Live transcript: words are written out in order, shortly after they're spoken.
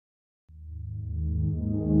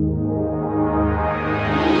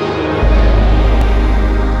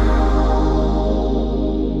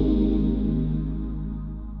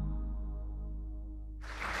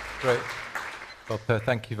So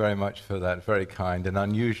thank you very much for that very kind and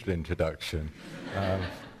unusual introduction.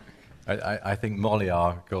 I think Molly,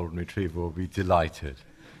 our golden retriever, will be delighted.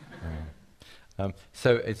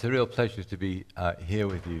 So it's a real pleasure to be here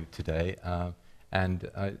with you today, and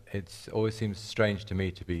it always seems strange to me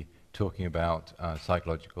to be talking about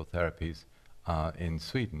psychological therapies in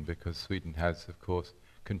Sweden, because Sweden has, of course,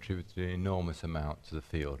 contributed an enormous amount to the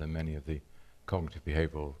field, and many of the cognitive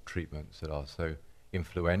behavioral treatments that are so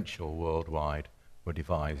influential worldwide were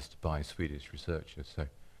devised by Swedish researchers. So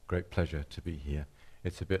great pleasure to be here.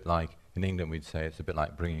 It's a bit like, in England we'd say, it's a bit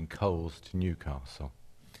like bringing coals to Newcastle.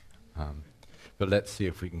 But let's see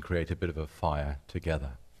if we can create a bit of a fire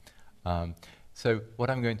together. So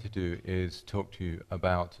what I'm going to do is talk to you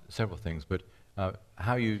about several things, but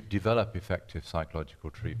how you develop effective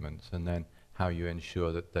psychological treatments, and then how you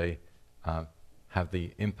ensure that they have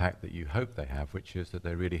the impact that you hope they have, which is that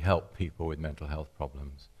they really help people with mental health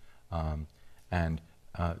problems. And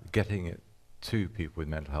getting it to people with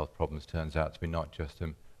mental health problems turns out to be not just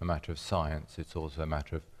a matter of science, it's also a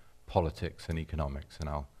matter of politics and economics, and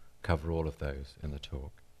I'll cover all of those in the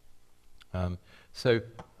talk.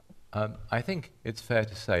 I think it's fair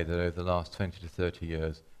to say that over the last 20 to 30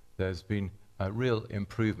 years, there's been a real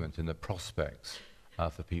improvement in the prospects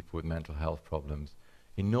for people with mental health problems.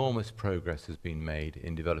 Enormous progress has been made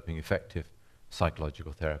in developing effective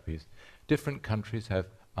psychological therapies. Different countries have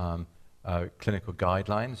clinical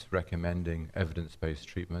guidelines recommending evidence-based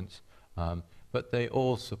treatments, but they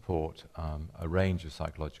all support a range of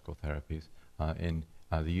psychological therapies. In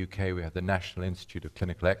the UK, we have the National Institute of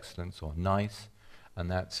Clinical Excellence, or NICE,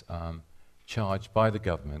 and that's charged by the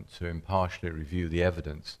government to impartially review the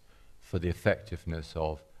evidence for the effectiveness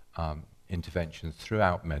of interventions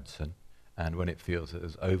throughout medicine, and when it feels that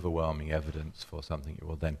there's overwhelming evidence for something, it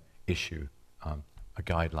will then issue a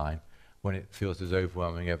guideline. When it feels there's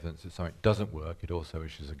overwhelming evidence that something doesn't work, it also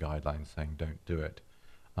issues a guideline saying don't do it.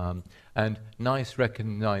 And NICE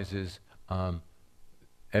recognizes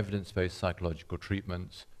evidence-based psychological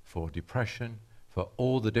treatments for depression, for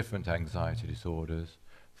all the different anxiety disorders,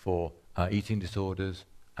 for eating disorders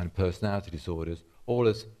and personality disorders, all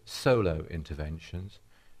as solo interventions.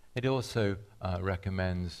 It also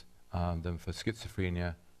recommends them for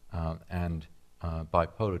schizophrenia and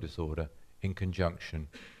bipolar disorder in conjunction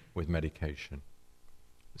with medication.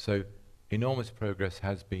 So enormous progress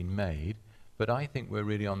has been made, but I think we're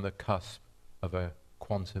really on the cusp of a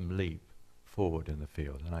quantum leap forward in the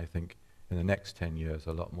field, and I think in the next 10 years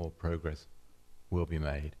a lot more progress will be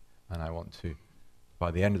made, and I want to,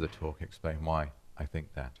 by the end of the talk, explain why I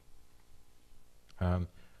think that.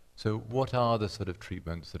 So what are the sort of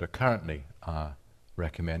treatments that are currently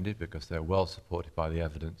recommended, because they're well supported by the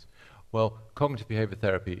evidence? Well, cognitive behavior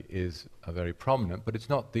therapy is very prominent, but it's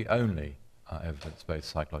not the only evidence-based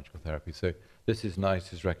psychological therapy. So this is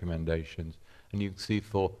NICE's recommendations, and you can see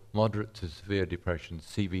for moderate to severe depression,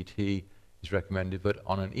 CBT is recommended, but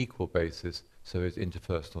on an equal basis, so is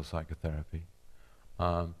interpersonal psychotherapy.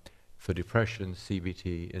 For depression,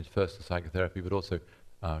 CBT, interpersonal psychotherapy, but also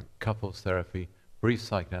couples therapy, brief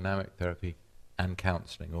psychodynamic therapy, and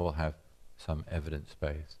counseling all have some evidence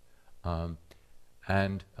base.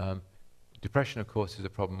 Depression, of course, is a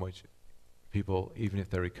problem which people, even if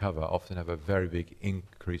they recover, often have a very big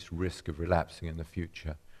increased risk of relapsing in the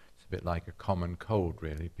future. It's a bit like a common cold,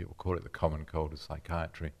 really. People call it the common cold of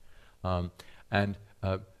psychiatry.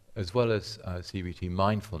 As well as CBT,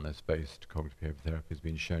 mindfulness-based cognitive behavior therapy has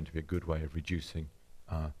been shown to be a good way of reducing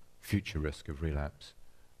future risk of relapse.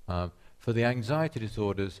 For the anxiety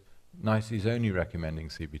disorders, NICE is only recommending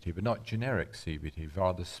CBT, but not generic CBT,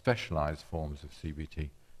 rather specialized forms of CBT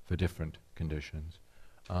for different conditions.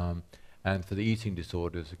 And for the eating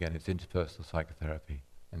disorders, again, it's interpersonal psychotherapy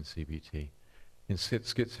and CBT. In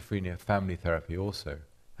schizophrenia, family therapy also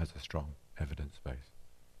has a strong evidence base.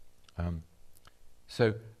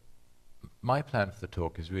 So my plan for the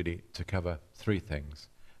talk is really to cover three things.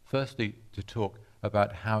 Firstly, to talk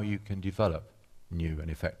about how you can develop new and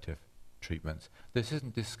effective treatments. This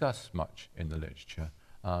isn't discussed much in the literature,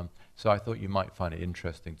 so I thought you might find it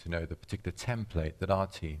interesting to know the particular template that our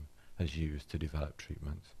team has used to develop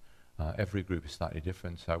treatments. Every group is slightly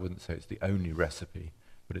different, so I wouldn't say it's the only recipe,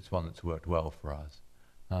 but it's one that's worked well for us.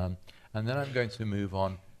 And then I'm going to move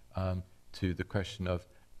on to the question of,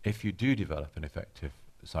 if you do develop an effective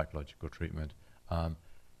psychological treatment,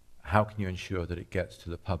 how can you ensure that it gets to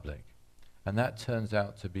the public? And that turns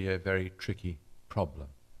out to be a very tricky problem.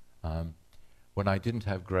 When I didn't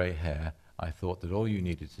have grey hair, I thought that all you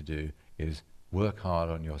needed to do is work hard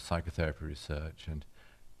on your psychotherapy research and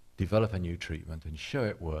develop a new treatment and show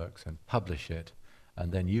it works and publish it,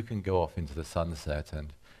 and then you can go off into the sunset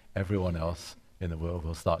and everyone else in the world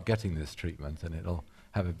will start getting this treatment and it'll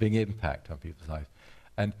have a big impact on people's lives.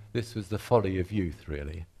 And this was the folly of youth,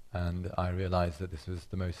 really. And I realized that this was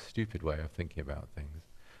the most stupid way of thinking about things,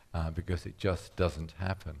 because it just doesn't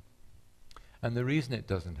happen. And the reason it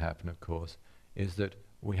doesn't happen, of course, is that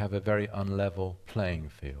we have a very unlevel playing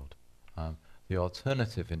field. The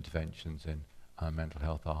alternative interventions in mental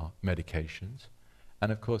health are medications.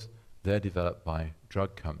 And of course, they're developed by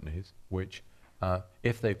drug companies, which,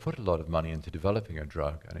 if they put a lot of money into developing a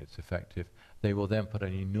drug and it's effective, they will then put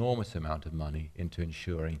an enormous amount of money into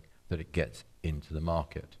ensuring that it gets into the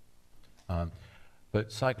market.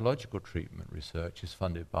 But psychological treatment research is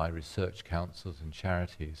funded by research councils and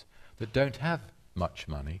charities that don't have much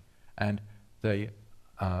money, and they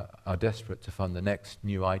are desperate to fund the next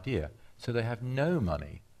new idea. So they have no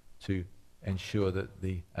money to ensure that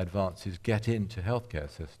the advances get into healthcare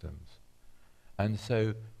systems. And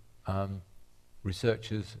so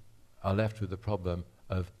researchers are left with the problem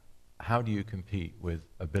of how do you compete with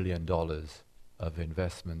 $1 billion of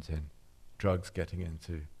investment in drugs getting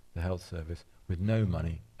into the health service with no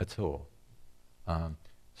money at all.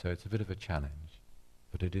 So it's a bit of a challenge,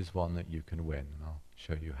 but it is one that you can win, and I'll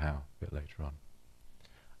show you how a bit later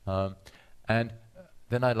on. And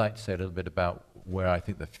then I'd like to say a little bit about where I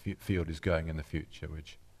think the field is going in the future,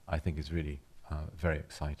 which I think is really very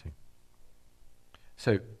exciting.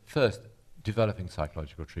 So first, developing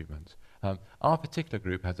psychological treatments. Our particular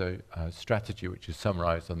group has a strategy which is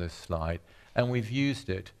summarized on this slide, and we've used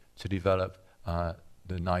it to develop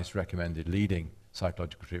the nice recommended leading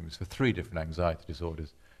psychological treatments for 3 different anxiety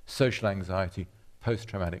disorders: social anxiety,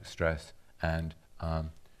 post-traumatic stress, and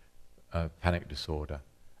panic disorder.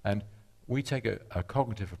 And we take a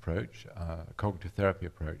cognitive approach, a cognitive therapy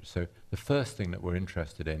approach. So the first thing that we're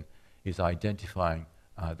interested in is identifying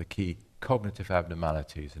the key cognitive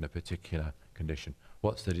abnormalities in a particular condition.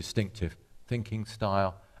 What's the distinctive thinking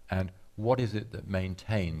style, and what is it that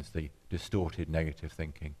maintains the distorted negative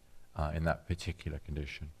thinking in that particular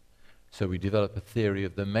condition? So we develop a theory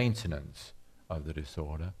of the maintenance of the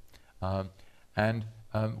disorder, and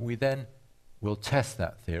we then will test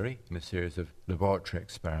that theory in a series of laboratory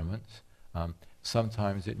experiments.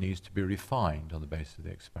 Sometimes it needs to be refined on the basis of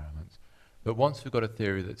the experiments. But once we've got a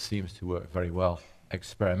theory that seems to work very well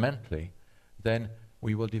experimentally, then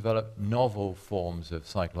we will develop novel forms of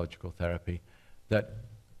psychological therapy that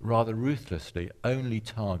rather ruthlessly only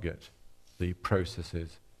target the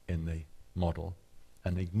processes in the model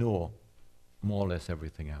and ignore more or less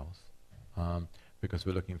everything else, because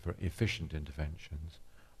we're looking for efficient interventions.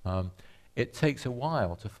 It takes a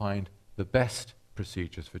while to find the best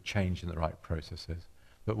procedures for changing the right processes,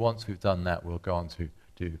 but once we've done that, we'll go on to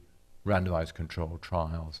do randomized controlled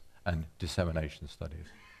trials and dissemination studies.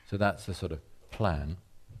 So that's the sort of plan.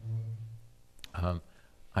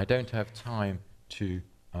 I don't have time to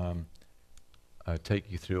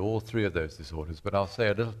take you through all 3 of those disorders, but I'll say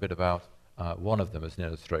a little bit about one of them as an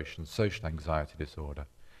illustration: social anxiety disorder.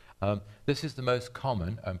 This is the most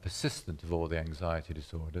common and persistent of all the anxiety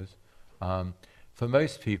disorders. For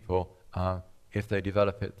most people, if they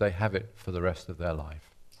develop it, they have it for the rest of their life.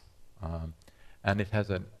 And it has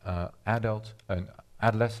an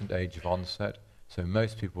adolescent age of onset, so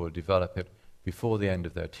most people will develop it before the end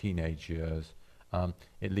of their teenage years.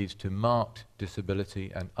 It leads to marked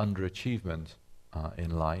disability and underachievement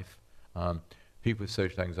in life. People with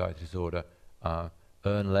social anxiety disorder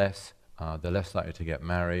earn less, they're less likely to get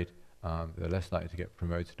married, they're less likely to get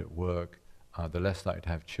promoted at work, they're less likely to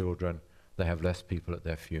have children, they have less people at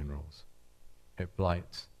their funerals. It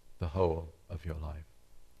blights the whole of your life.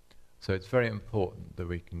 So it's very important that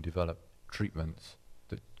we can develop treatments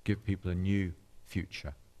that give people a new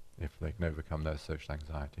future if they can overcome their social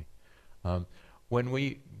anxiety. When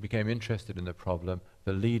we became interested in the problem,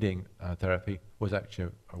 the leading therapy was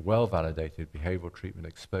actually a well-validated behavioral treatment,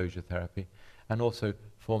 exposure therapy, and also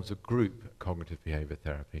forms of group cognitive behavior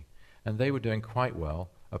therapy. And they were doing quite well.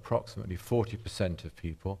 Approximately 40% of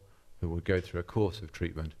people who would go through a course of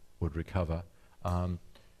treatment would recover.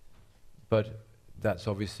 But that's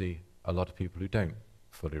obviously a lot of people who don't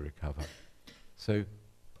fully recover. So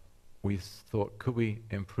we thought, could we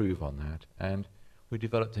improve on that? And we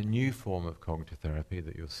developed a new form of cognitive therapy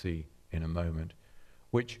that you'll see in a moment,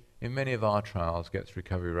 which in many of our trials gets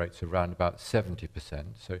recovery rates around about 70%,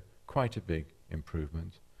 so quite a big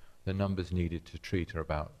improvement. The numbers needed to treat are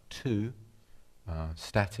about 2,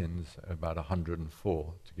 statins are about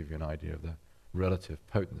 104, to give you an idea of the relative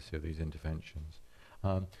potency of these interventions.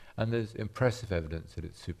 And there's impressive evidence that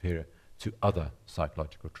it's superior to other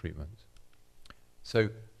psychological treatments. So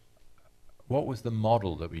what was the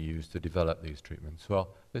model that we used to develop these treatments? Well,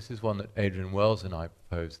 this is one that Adrian Wells and I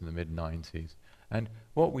proposed in the mid-90s, And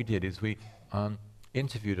what we did is we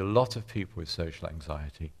interviewed a lot of people with social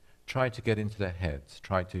anxiety, tried to get into their heads,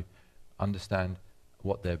 tried to understand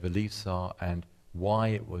what their beliefs are and why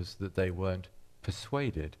it was that they weren't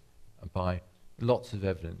persuaded by lots of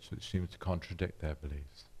evidence which seemed to contradict their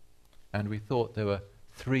beliefs. And we thought there were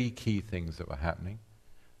three key things that were happening.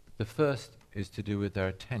 The first is to do with their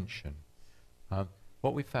attention.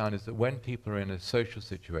 What we found is that when people are in a social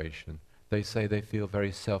situation, they say they feel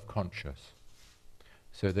very self-conscious.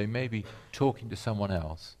 So they may be talking to someone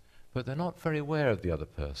else, but they're not very aware of the other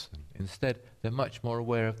person. Instead, they're much more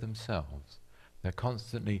aware of themselves. They're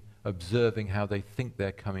constantly observing how they think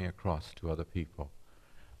they're coming across to other people.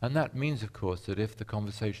 And that means, of course, that if the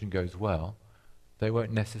conversation goes well, they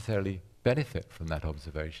won't necessarily benefit from that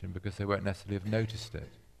observation because they won't necessarily have noticed it.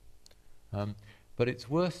 But it's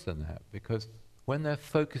worse than that, because when they're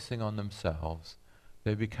focusing on themselves,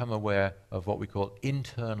 they become aware of what we call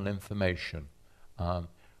internal information,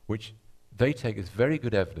 which they take as very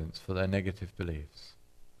good evidence for their negative beliefs.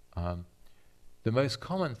 The most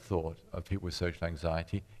common thought of people with social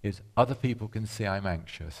anxiety is other people can see I'm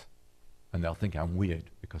anxious, and they'll think I'm weird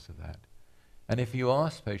because of that. And if you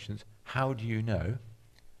ask patients, how do you know?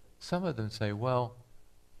 Some of them say, well,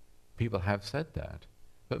 people have said that.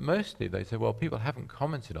 But mostly they say, well, people haven't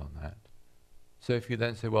commented on that. So if you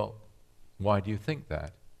then say, well, why do you think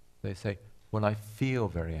that? They say, well, I feel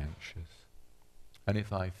very anxious. And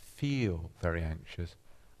if I feel very anxious,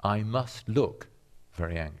 I must look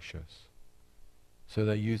very anxious. So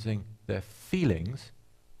they're using their feelings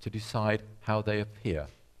to decide how they appear.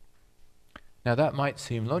 Now that might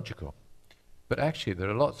seem logical, but actually there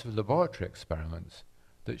are lots of laboratory experiments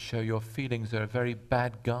that show your feelings are a very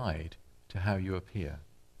bad guide to how you appear.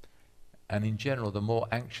 And in general, the more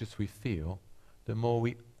anxious we feel, the more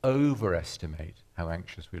we overestimate how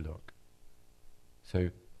anxious we look.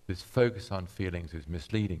 So this focus on feelings is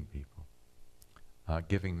misleading people,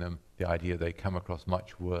 giving them the idea they come across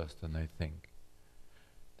much worse than they think.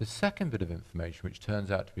 The second bit of information, which turns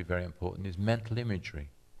out to be very important, is mental imagery.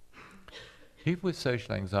 People with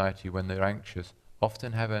social anxiety, when they're anxious,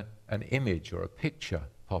 often have an image or a picture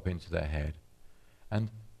pop into their head. And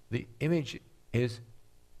the image is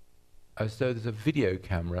as though there's a video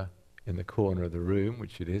camera in the corner of the room,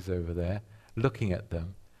 which it is over there, looking at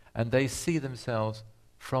them, and they see themselves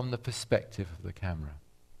from the perspective of the camera.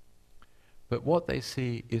 But what they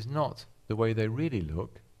see is not the way they really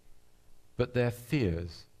look, but their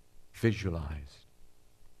fears visualized.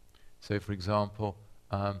 So, for example,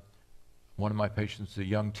 one of my patients is a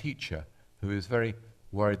young teacher who is very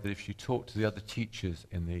worried that if she talked to the other teachers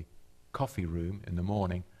in the coffee room in the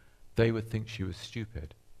morning, they would think she was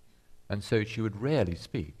stupid. And so she would rarely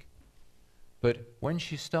speak. But when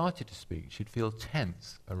she started to speak, she'd feel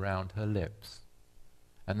tense around her lips.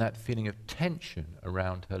 And that feeling of tension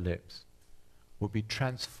around her lips would be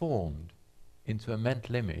transformed into a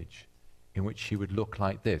mental image in which she would look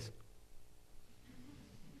like this.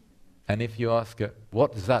 And if you ask her,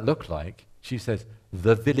 what does that look like? She says,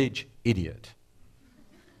 the village idiot.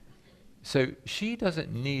 So she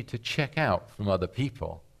doesn't need to check out from other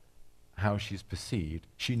people how she's perceived.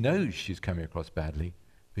 She knows she's coming across badly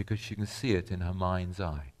because she can see it in her mind's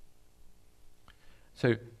eye.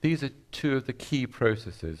 So these are two of the key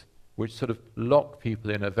processes which sort of lock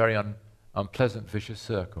people in a very unpleasant vicious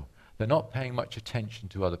circle. They're not paying much attention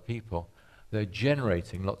to other people. They're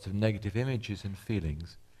generating lots of negative images and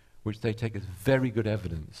feelings which they take as very good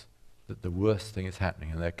evidence that the worst thing is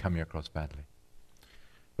happening and they're coming across badly.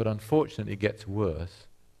 But unfortunately it gets worse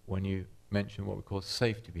when you mention what we call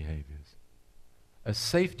safety behaviors. A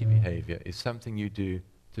safety behavior is something you do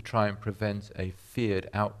to try and prevent a feared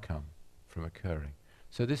outcome from occurring.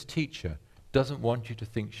 So this teacher doesn't want you to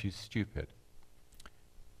think she's stupid.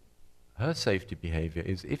 Her safety behavior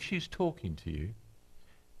is if she's talking to you,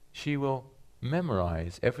 she will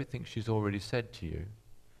memorize everything she's already said to you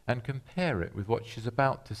and compare it with what she's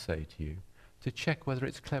about to say to you to check whether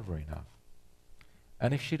it's clever enough.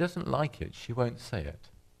 And if she doesn't like it, she won't say it.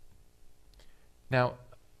 Now,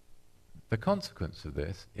 the consequence of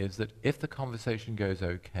this is that if the conversation goes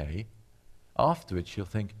okay, afterwards she'll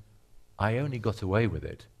think, I only got away with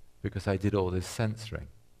it because I did all this censoring.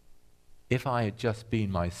 If I had just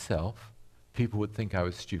been myself, people would think I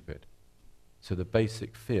was stupid. So the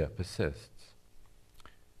basic fear persists.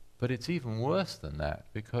 But it's even worse than that,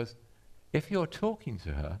 because if you're talking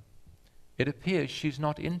to her, it appears she's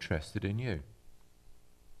not interested in you.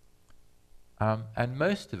 And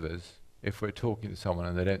most of us, if we're talking to someone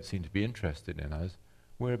and they don't seem to be interested in us,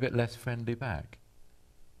 we're a bit less friendly back.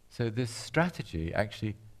 So this strategy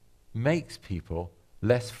actually makes people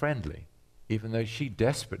less friendly. even though she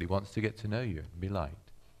desperately wants to get to know you and be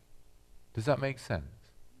liked. Does that make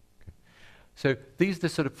sense? Okay. So these are the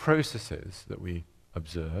sort of processes that we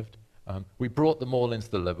observed. We brought them all into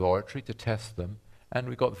the laboratory to test them, and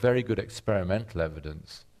we got very good experimental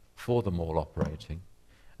evidence for them all operating.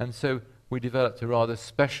 And so we developed a rather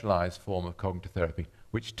specialized form of cognitive therapy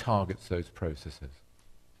which targets those processes.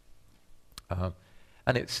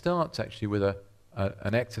 And it starts actually with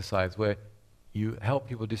an exercise where you help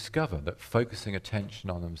people discover that focusing attention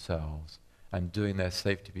on themselves and doing their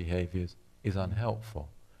safety behaviors is unhelpful.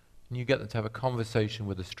 And you get them to have a conversation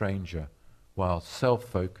with a stranger while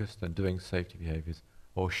self-focused and doing safety behaviors,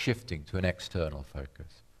 or shifting to an external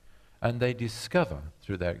focus. And they discover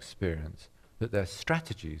through their experience that their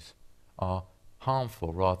strategies are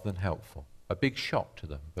harmful rather than helpful. A big shock to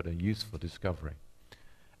them, but a useful discovery.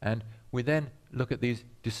 And we then look at these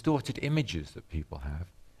distorted images that people have,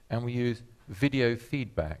 and we use video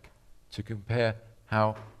feedback to compare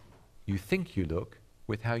how you think you look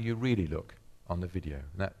with how you really look on the video.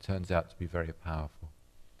 And that turns out to be very powerful.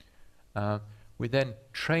 We then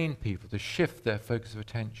train people to shift their focus of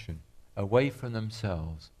attention away from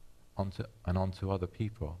themselves onto other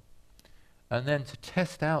people. And then to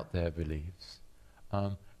test out their beliefs,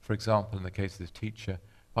 for example, in the case of this teacher,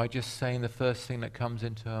 by just saying the first thing that comes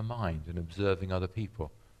into her mind and observing other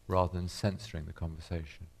people rather than censoring the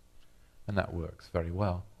conversation. And that works very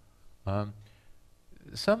well.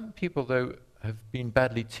 Some people, though, have been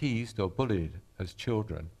badly teased or bullied as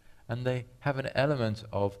children, and they have an element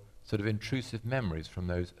of sort of intrusive memories from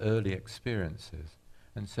those early experiences.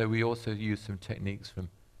 And so we also use some techniques from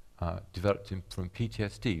developed from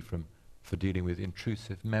PTSD for dealing with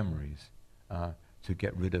intrusive memories to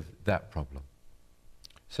get rid of that problem.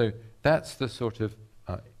 So that's the sort of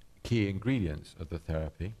key ingredients of the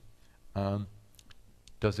therapy.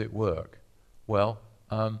 Does it work? Well,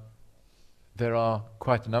 there are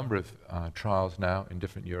quite a number of trials now in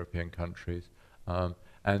different European countries,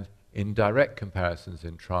 and in direct comparisons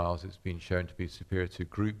in trials, it's been shown to be superior to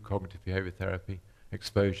group cognitive behavior therapy,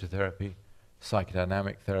 exposure therapy,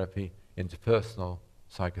 psychodynamic therapy, interpersonal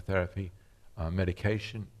psychotherapy,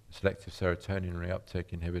 medication, selective serotonin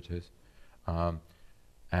reuptake inhibitors,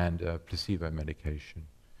 and placebo medication.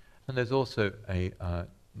 And there's also a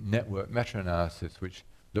network meta-analysis which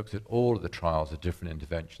looks at all of the trials of different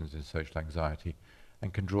interventions in social anxiety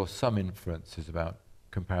and can draw some inferences about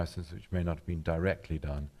comparisons which may not have been directly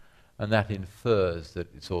done. And that infers that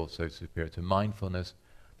it's also superior to mindfulness.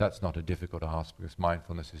 That's not a difficult ask because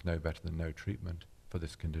mindfulness is no better than no treatment for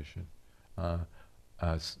this condition.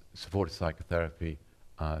 Supportive psychotherapy,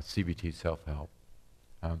 CBT self-help.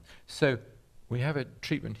 So we have a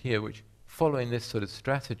treatment here which, following this sort of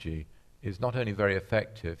strategy, is not only very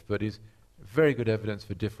effective, but is very good evidence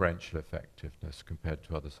for differential effectiveness compared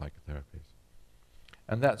to other psychotherapies.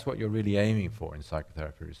 And that's what you're really aiming for in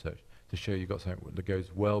psychotherapy research, to show you've got something that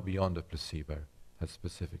goes well beyond a placebo, has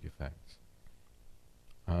specific effects.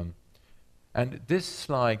 And this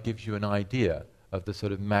slide gives you an idea of the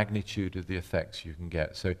sort of magnitude of the effects you can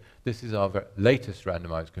get. So this is our latest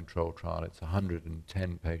randomized control trial. It's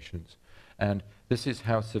 110 patients. And this is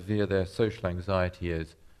how severe their social anxiety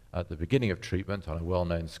is at the beginning of treatment on a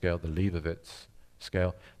well-known scale, the Leibovitz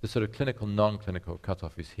scale. The sort of clinical, non-clinical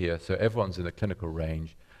cutoff is here. So everyone's in the clinical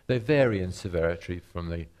range. They vary in severity from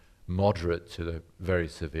the moderate to the very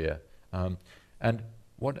severe. And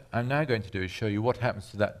what I'm now going to do is show you what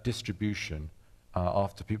happens to that distribution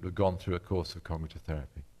after people have gone through a course of cognitive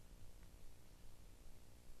therapy.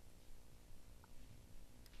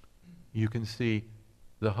 You can see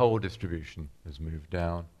the whole distribution has moved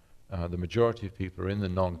down. The majority of people are in the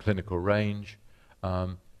non-clinical range.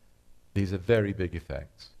 These are very big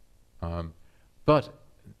effects. But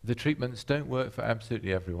the treatments don't work for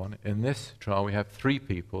absolutely everyone. In this trial, we have 3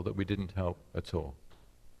 people that we didn't help at all.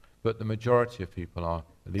 But the majority of people are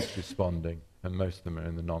at least responding, and most of them are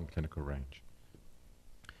in the non-clinical range.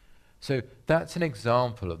 So that's an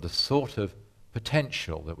example of the sort of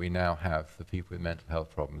potential that we now have for people with mental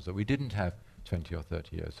health problems that we didn't have 20 or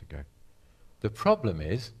 30 years ago. The problem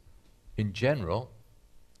is, in general,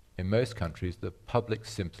 in most countries, the public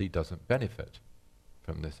simply doesn't benefit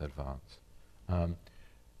from this advance.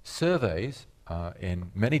 Surveys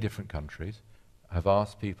in many different countries have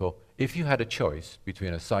asked people, if you had a choice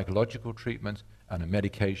between a psychological treatment and a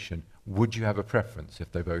medication, would you have a preference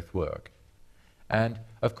if they both work? And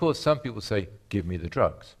of course, some people say, give me the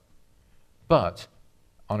drugs. But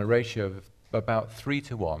on a ratio of about 3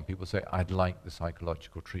 to 1, people say, I'd like the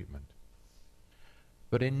psychological treatment.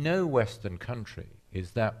 But in no Western country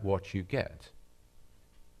is that what you get.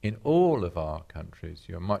 In all of our countries,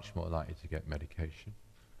 you're much more likely to get medication.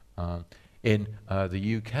 In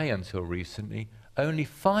the UK until recently, only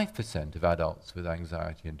 5% of adults with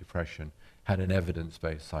anxiety and depression had an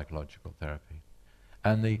evidence-based psychological therapy.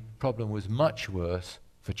 And the problem was much worse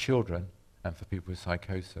for children and for people with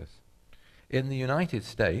psychosis. In the United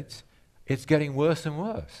States, it's getting worse and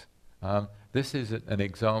worse. This is an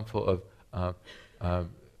example of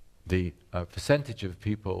the percentage of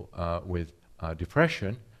people with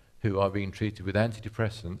depression who are being treated with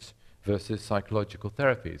antidepressants versus psychological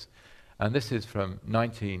therapies. And this is from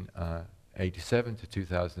 1987 to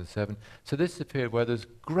 2007. So this is a period where there's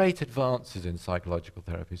great advances in psychological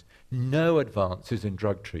therapies, no advances in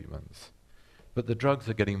drug treatments. But the drugs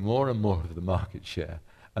are getting more and more of the market share,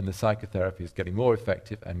 and the psychotherapy is getting more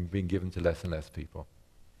effective and being given to less and less people.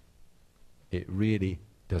 It really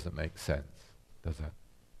doesn't make sense, does it?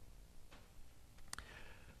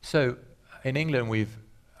 So in England, we've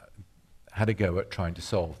had a go at trying to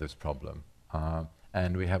solve this problem.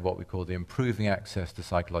 And we have what we call the Improving Access to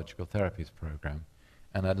Psychological Therapies program.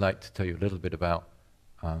 And I'd like to tell you a little bit about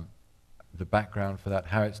the background for that,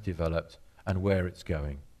 how it's developed, and where it's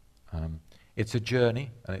going. It's a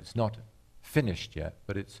journey, and it's not finished yet,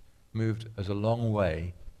 but it's moved as a long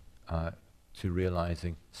way to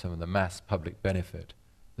realizing some of the mass public benefit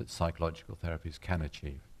that psychological therapies can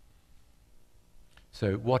achieve.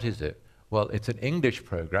 So what is it? Well, it's an English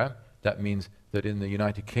program. That means that in the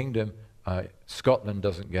United Kingdom, Scotland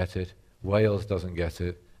doesn't get it, Wales doesn't get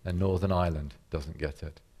it, and Northern Ireland doesn't get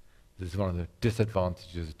it. This is one of the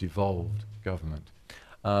disadvantages of devolved government.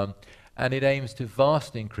 And it aims to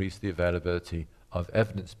vastly increase the availability of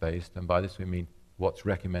evidence-based, and by this we mean what's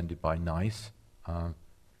recommended by NICE,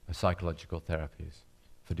 psychological therapies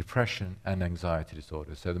for depression and anxiety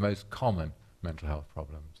disorders, so the most common mental health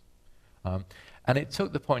problems. And it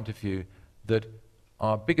took the point of view that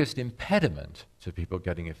our biggest impediment to people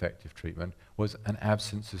getting effective treatment was an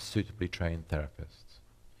absence of suitably trained therapists.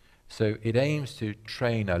 So it aims to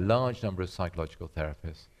train a large number of psychological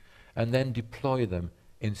therapists and then deploy them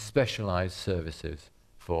in specialized services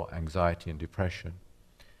for anxiety and depression.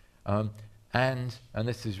 And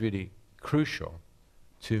this is really crucial,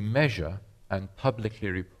 to measure and publicly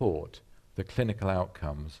report the clinical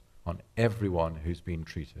outcomes on everyone who's been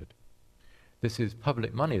treated. This is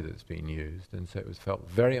public money that's been used, and so it was felt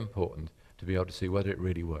very important to be able to see whether it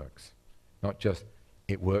really works. Not just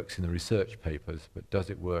it works in the research papers, but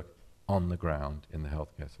does it work on the ground in the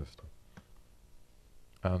healthcare system.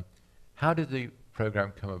 How did the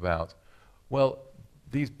program come about? Well,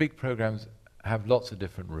 these big programs have lots of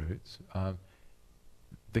different routes.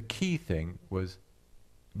 The key thing was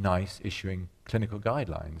NICE issuing clinical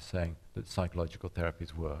guidelines saying that psychological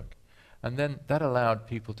therapies work. And then that allowed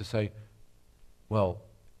people to say, well,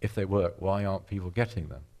 if they work, why aren't people getting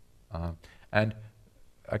them? And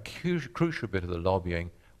a crucial bit of the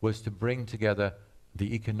lobbying was to bring together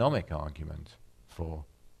the economic argument for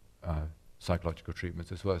psychological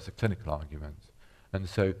treatments as well as the clinical arguments. And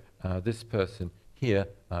so this person here,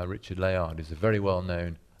 Richard Layard, is a very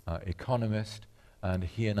well-known economist, and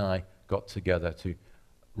he and I got together to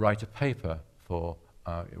write a paper for,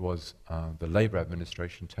 it was the Labour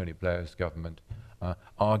administration, Tony Blair's government,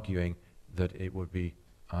 arguing that it would be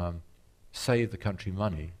save the country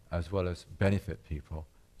money as well as benefit people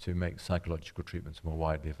to make psychological treatments more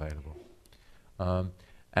widely available.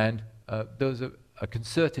 There was a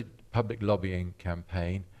concerted public lobbying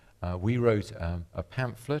campaign. We wrote a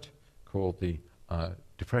pamphlet called the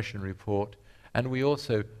Depression Report, and we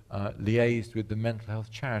also liaised with the mental health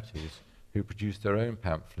charities who produced their own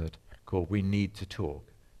pamphlet called We Need to Talk,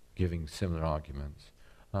 giving similar arguments.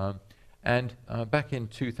 Back in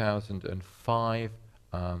 2005,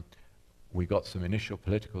 we got some initial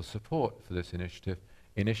political support for this initiative,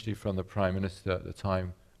 initially from the Prime Minister at the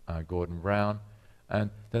time, Gordon Brown, and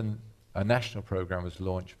then a national program was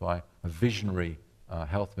launched by a visionary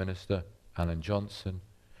health minister, Alan Johnson.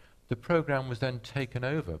 The program was then taken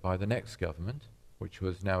over by the next government, which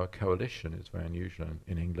was now a coalition, it's very unusual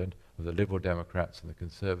in England, of the Liberal Democrats and the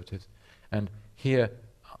Conservatives. And here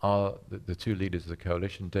are the two leaders of the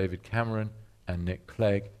coalition, David Cameron and Nick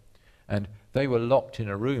Clegg. And they were locked in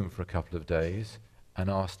a room for a couple of days and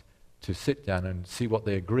asked to sit down and see what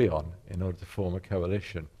they agree on in order to form a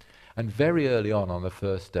coalition. And very early on the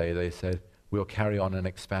first day, they said, we'll carry on and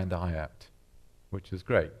expand IAPT, which was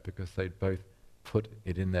great because they'd both put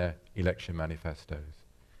it in their election manifestos.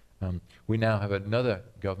 We now have another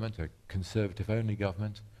government, a Conservative-only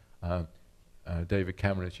government. David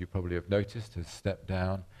Cameron, as you probably have noticed, has stepped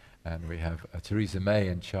down, and we have Theresa May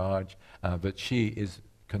in charge, but she is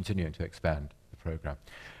continuing to expand the program.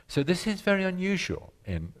 So this is very unusual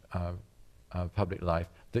in public life,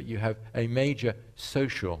 that you have a major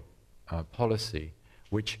social policy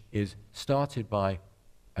which is started by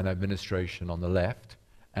an administration on the left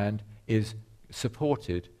and is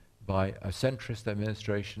supported by a centrist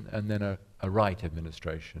administration and then a right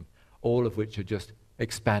administration, all of which are just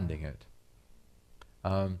expanding it.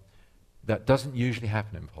 That doesn't usually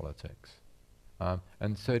happen in politics.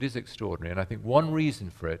 And so it is extraordinary. And I think one reason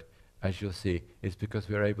for it, as you'll see, is because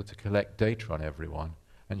we're able to collect data on everyone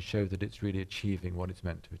and show that it's really achieving what it's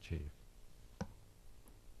meant to achieve.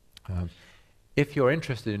 If you're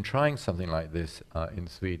interested in trying something like this in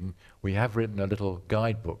Sweden, we have written a little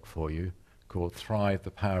guidebook for you called Thrive,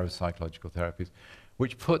 the Power of Psychological Therapies,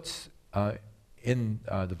 which puts in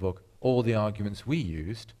the book all the arguments we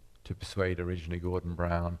used to persuade originally Gordon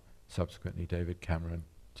Brown, subsequently David Cameron,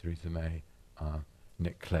 Theresa May,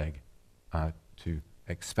 Nick Clegg, to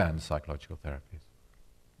expand psychological therapies.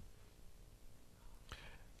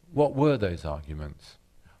 What were those arguments?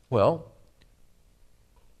 Well,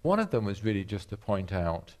 one of them was really just to point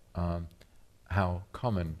out how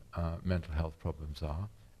common mental health problems are,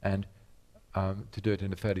 and to do it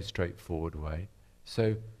in a fairly straightforward way.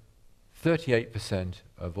 So 38%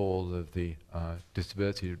 of all of the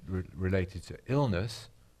disability related to illness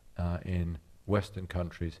in Western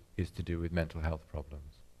countries is to do with mental health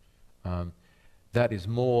problems. That is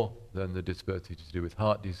more than the disability to do with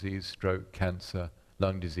heart disease, stroke, cancer,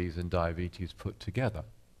 lung disease and diabetes put together.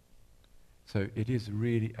 So it is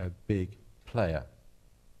really a big player.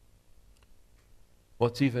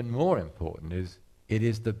 What's even more important is it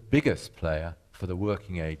is the biggest player for the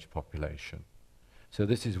working age population. So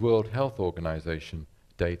this is World Health Organization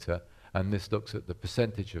data, and this looks at the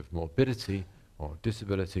percentage of morbidity or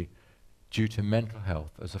disability due to mental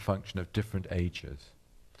health as a function of different ages.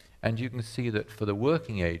 And you can see that for the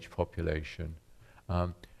working age population,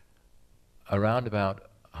 around about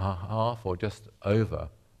half or just over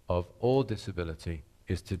of all disability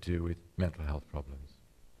is to do with mental health problems.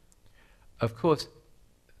 Of course,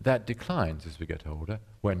 that declines as we get older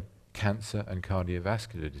when cancer and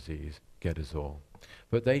cardiovascular disease get us all.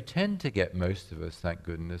 But they tend to get most of us, thank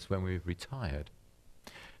goodness, when we've retired.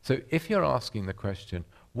 So if you're asking the question,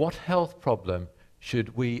 what health problem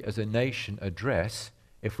should we as a nation address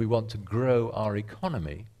if we want to grow our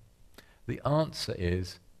economy? The answer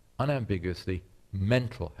is, unambiguously,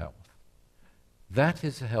 mental health. That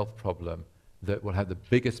is a health problem that will have the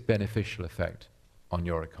biggest beneficial effect on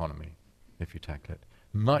your economy if you tackle it.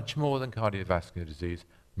 Much more than cardiovascular disease,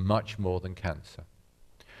 much more than cancer.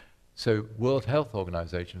 So World Health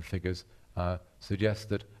Organization figures suggest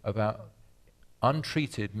that about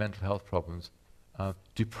untreated mental health problems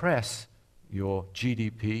depress your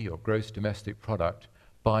GDP, your gross domestic product,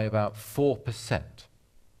 by about 4%.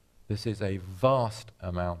 This is a vast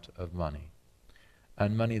amount of money,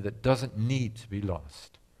 and money that doesn't need to be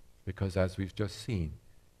lost, because as we've just seen,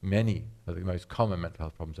 many of the most common mental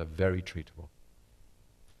health problems are very treatable.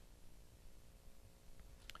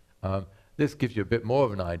 This gives you a bit more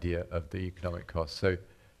of an idea of the economic costs. So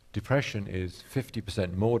depression is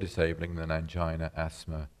 50% more disabling than angina,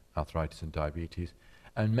 asthma, arthritis and diabetes.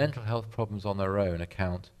 And mental health problems on their own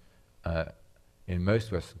account in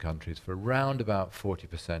most Western countries for around about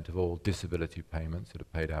 40% of all disability payments that are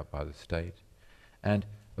paid out by the state, and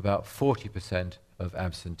about 40% of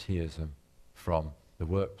absenteeism from the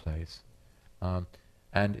workplace.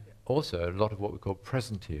 And also a lot of what we call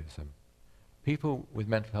presenteeism. People with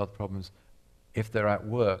mental health problems, if they're at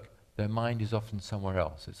work, their mind is often somewhere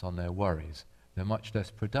else. It's on their worries. They're much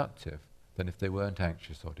less productive than if they weren't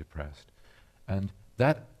anxious or depressed. And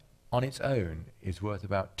that on its own is worth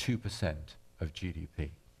about 2% of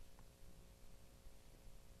GDP.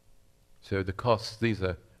 So the costs, these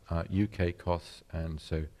are UK costs, and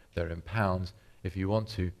so they're in pounds. If you want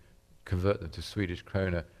to convert them to Swedish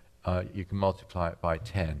krona, you can multiply it by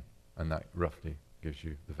 10, and that roughly gives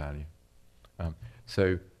you the value.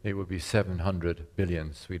 So it would be 700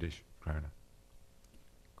 billion Swedish krona.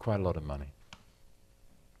 Quite a lot of money.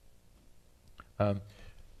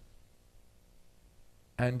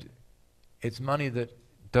 And it's money that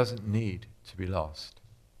doesn't need to be lost,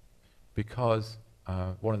 because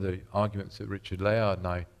one of the arguments that Richard Layard and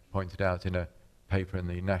I pointed out in a paper in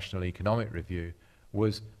the National Economic Review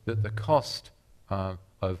was that the cost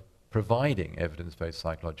of providing evidence-based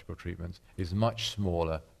psychological treatments is much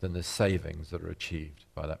smaller than the savings that are achieved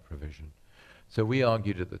by that provision. So we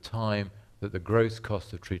argued at the time that the gross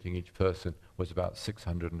cost of treating each person was about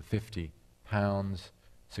 £650,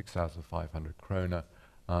 6,500 krona.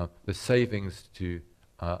 The savings to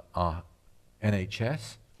our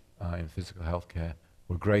NHS in physical healthcare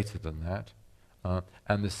were greater than that,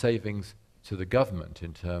 and the savings to the government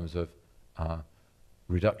in terms of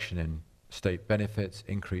reduction in state benefits,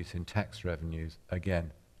 increase in tax revenues,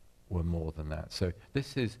 again, were more than that. So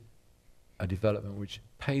this is a development which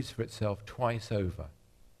pays for itself twice over.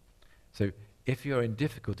 So if you're in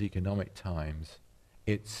difficult economic times,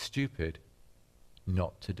 it's stupid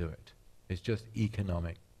not to do it. It's just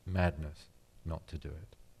economic madness not to do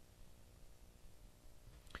it.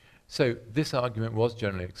 So this argument was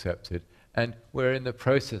generally accepted, and we're in the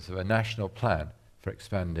process of a national plan for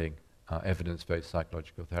expanding evidence-based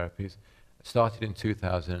psychological therapies. It started in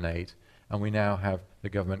 2008, and we now have the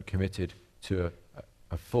government committed to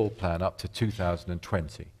a full plan up to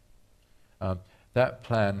 2020. That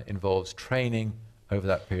plan involves training over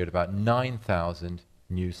that period about 9,000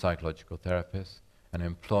 new psychological therapists and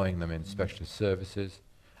employing them in specialist services.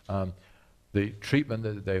 The treatment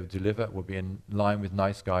that they will deliver will be in line with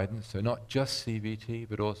NICE guidance, so not just CBT,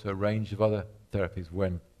 but also a range of other therapies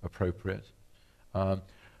when appropriate.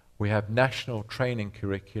 We have national training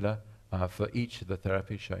curricula for each of the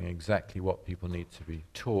therapies, showing exactly what people need to be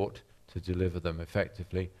taught to deliver them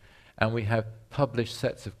effectively. And we have published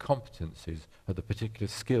sets of competencies of the particular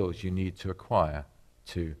skills you need to acquire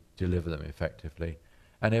to deliver them effectively.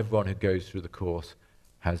 And everyone who goes through the course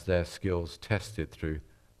has their skills tested through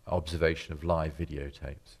observation of live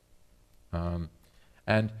videotapes.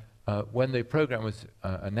 When the program was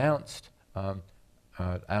announced,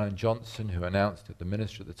 Alan Johnson, who announced it, the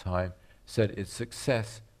minister at the time, said its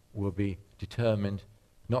success will be determined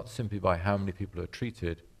not simply by how many people are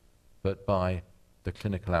treated, but by the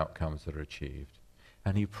clinical outcomes that are achieved.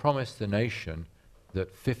 And he promised the nation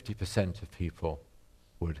that 50% of people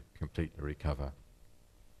would completely recover.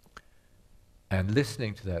 And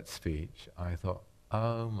listening to that speech, I thought,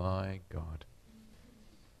 oh my God.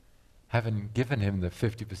 Having given him the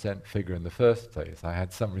 50% figure in the first place, I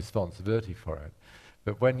had some responsibility for it.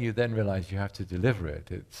 But when you then realize you have to deliver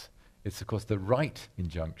it, it's of course the right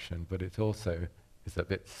injunction, but it also is a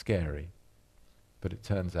bit scary. But it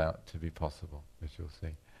turns out to be possible, as you'll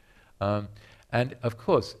see. And of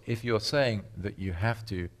course, if you're saying that you have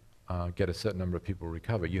to get a certain number of people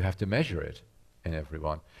recover, you have to measure it in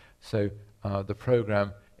everyone. So the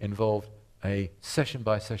program involved a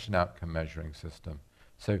session-by-session outcome measuring system.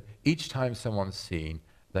 So each time someone's seen,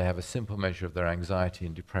 they have a simple measure of their anxiety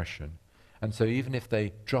and depression. And so even if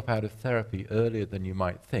they drop out of therapy earlier than you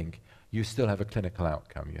might think, you still have a clinical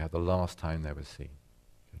outcome. You have the last time they were seen.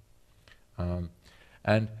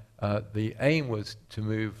 The aim was to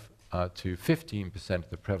move to 15% of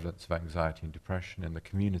the prevalence of anxiety and depression in the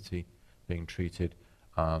community being treated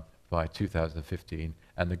by 2015,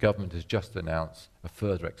 and the government has just announced a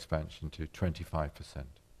further expansion to 25%.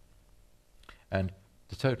 And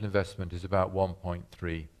the total investment is about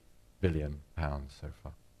 £1.3 billion so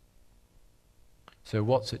far. So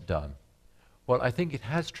what's it done? Well, I think it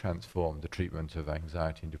has transformed the treatment of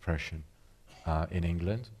anxiety and depression in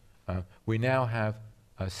England. We now have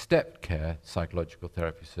stepped care psychological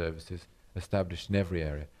therapy services established in every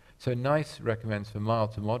area. So NICE recommends for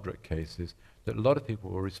mild to moderate cases that a lot of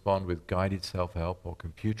people will respond with guided self-help or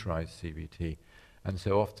computerized CBT, and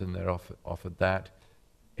so often they're offered that.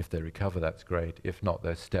 If they recover, that's great. If not,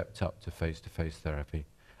 they're stepped up to face-to-face therapy.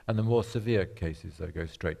 And the more severe cases, they go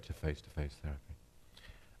straight to face-to-face therapy.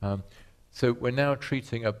 So we're now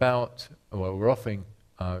treating we're offering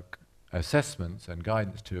assessments and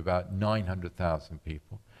guidance to about 900,000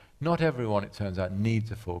 people. Not everyone, it turns out,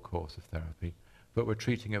 needs a full course of therapy, but we're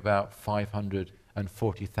treating about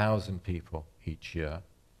 540,000 people each year.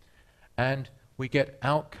 And we get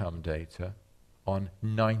outcome data on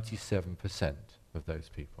 97% of those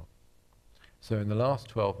people. So in the last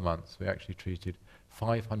 12 months, we actually treated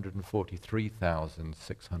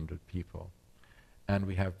 543,600 people. And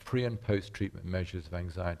we have pre- and post-treatment measures of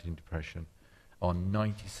anxiety and depression on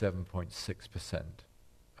 97.6%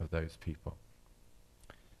 of those people.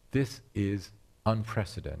 This is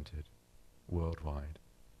unprecedented worldwide.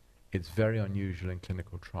 It's very unusual in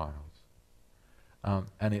clinical trials.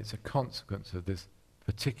 And it's a consequence of this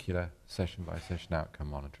particular session-by-session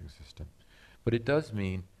outcome monitoring system. But it does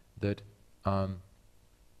mean that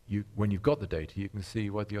when you've got the data, you can see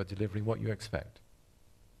whether you're delivering what you expect.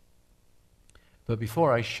 But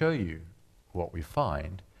before I show you what we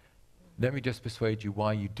find, let me just persuade you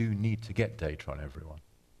why you do need to get data on everyone.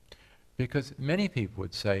 Because many people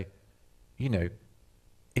would say, you know,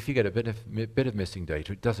 if you get a bit of missing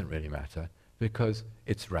data, it doesn't really matter because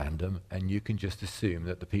it's random and you can just assume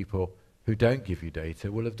that the people who don't give you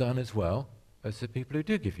data will have done as well as the people who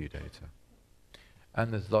do give you data.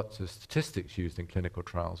 And there's lots of statistics used in clinical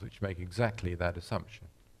trials which make exactly that assumption.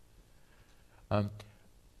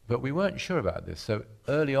 But we weren't sure about this, so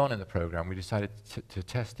early on in the program we decided to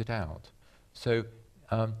test it out. So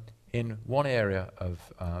in one area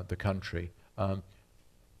of the country,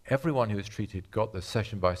 everyone who was treated got the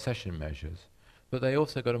session-by-session measures, but they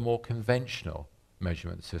also got a more conventional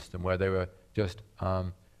measurement system where they were just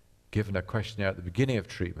given a questionnaire at the beginning of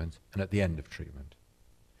treatment and at the end of treatment.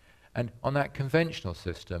 And on that conventional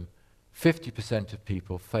system, 50% of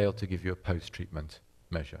people failed to give you a post-treatment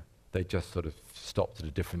measure. They just sort of stopped at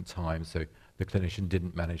a different time, so the clinician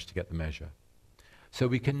didn't manage to get the measure. So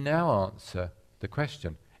we can now answer the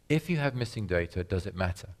question, if you have missing data, does it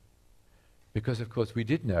matter? Because, of course, we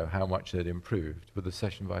did know how much they'd improved with the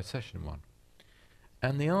session-by-session one.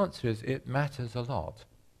 And the answer is, it matters a lot.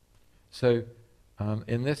 So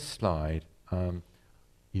in this slide,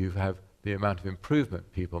 you have the amount of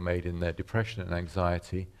improvement people made in their depression and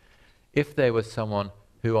anxiety. If there was someone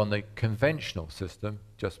who on the conventional system,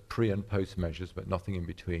 just pre and post measures, but nothing in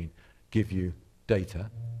between, give you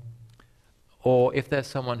data, or if there's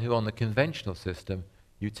someone who on the conventional system,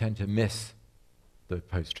 you tend to miss the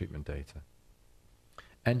post-treatment data.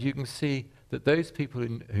 And you can see that those people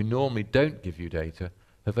who normally don't give you data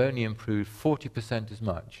have only improved 40% as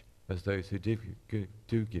much as those who do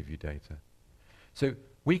give you data. So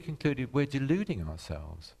we concluded we're deluding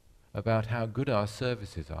ourselves about how good our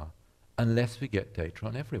services are unless we get data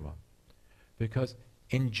on everyone. Because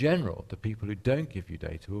in general, the people who don't give you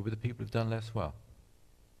data will be the people who've done less well.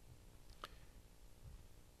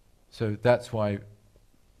 So that's why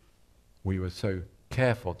we were so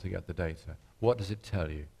careful to get the data. What does it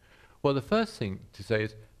tell you? Well, the first thing to say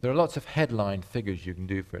is there are lots of headline figures you can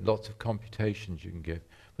do for it, lots of computations you can give,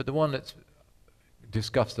 but the one that's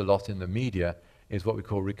discussed a lot in the media is what we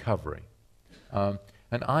call recovery. And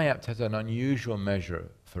IAPT has an unusual measure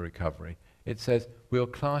for recovery. It says, we'll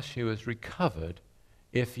class you as recovered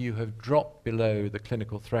if you have dropped below the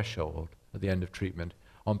clinical threshold at the end of treatment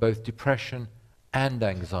on both depression and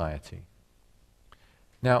anxiety.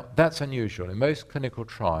 Now, that's unusual. In most clinical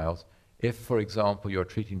trials, if, for example, you're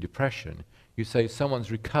treating depression, you say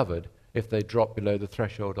someone's recovered if they drop below the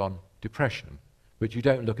threshold on depression, but you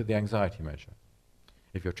don't look at the anxiety measure.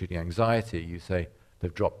 If you're treating anxiety, you say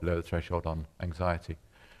they've dropped below the threshold on anxiety.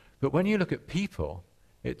 But when you look at people,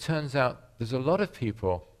 it turns out there's a lot of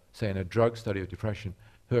people, say in a drug study of depression,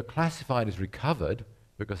 who are classified as recovered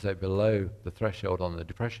because they're below the threshold on the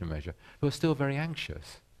depression measure, who are still very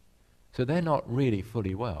anxious. So they're not really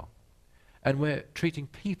fully well. And we're treating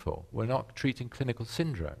people, we're not treating clinical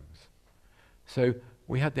syndromes. So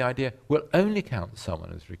we had the idea, we'll only count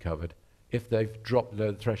someone as recovered if they've dropped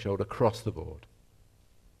below the threshold across the board.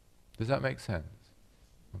 Does that make sense?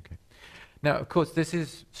 Okay. Now, of course, this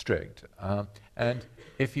is strict, and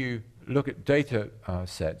if you look at data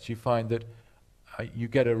sets, you find that you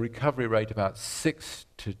get a recovery rate about 6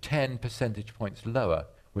 to 10 percentage points lower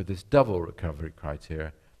with this double recovery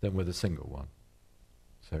criteria than with a single one.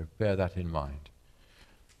 So bear that in mind.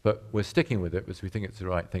 But we're sticking with it because we think it's the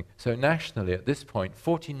right thing. So nationally, at this point,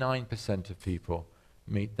 49% of people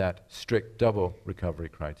meet that strict double recovery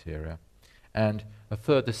criteria, and a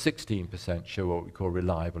further 16% show what we call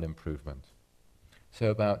reliable improvement. So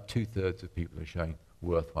about 2/3 of people are showing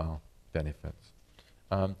worthwhile benefits.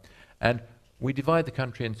 And we divide the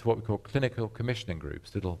country into what we call clinical commissioning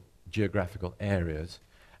groups, little geographical areas,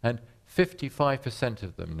 and 55%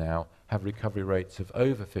 of them now have recovery rates of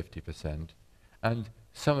over 50%, and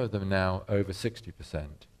some of them now over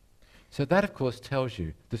 60%. So that, of course, tells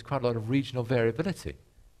you there's quite a lot of regional variability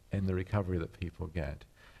in the recovery that people get.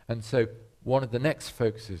 And so one of the next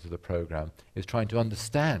focuses of the program is trying to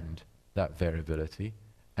understand that variability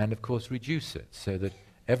and, of course, reduce it so that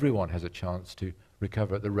everyone has a chance to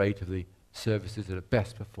recover at the rate of the services that are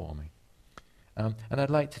best performing. And I'd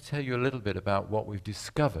like to tell you a little bit about what we've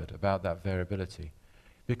discovered about that variability,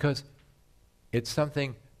 because it's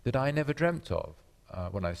something that I never dreamt of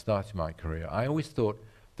when I started my career. I always thought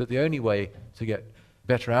that the only way to get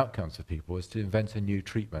better outcomes for people was to invent a new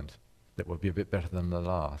treatment that would be a bit better than the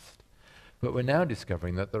last. But we're now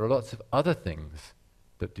discovering that there are lots of other things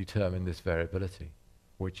that determine this variability,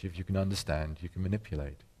 which if you can understand, you can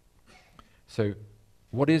manipulate. So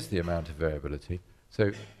what is the amount of variability?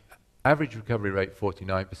 So average recovery rate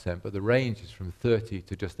 49%, but the range is from 30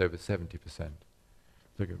 to just over 70%.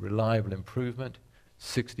 Look at reliable improvement,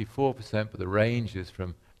 64%, but the range is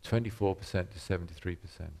from 24% to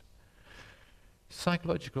 73%.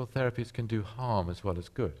 Psychological therapies can do harm as well as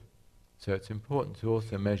good. So it's important to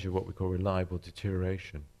also measure what we call reliable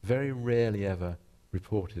deterioration. Very rarely ever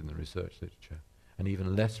reported in the research literature, and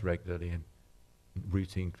even less regularly in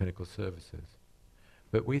routine clinical services.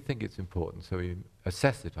 But we think it's important, so we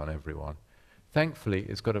assess it on everyone. Thankfully,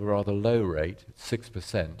 it's got a rather low rate,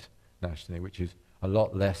 6% nationally, which is a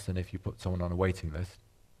lot less than if you put someone on a waiting list.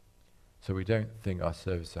 So we don't think our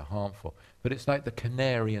services are harmful. But it's like the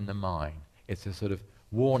canary in the mine. It's a sort of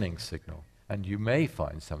warning signal. And you may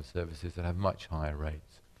find some services that have much higher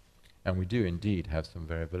rates. And we do indeed have some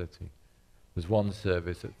variability. There's one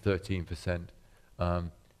service at 13%,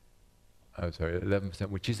 11%,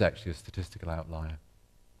 which is actually a statistical outlier.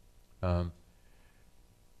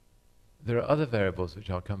 There are other variables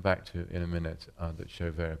which I'll come back to in a minute that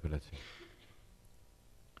show variability.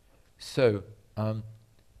 So,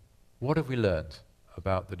 what have we learned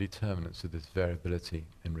about the determinants of this variability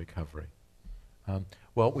in recovery?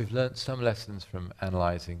 Well, we've learned some lessons from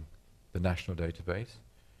analysing the national database.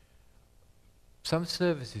 Some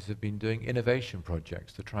services have been doing innovation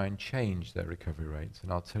projects to try and change their recovery rates,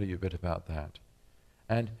 and I'll tell you a bit about that.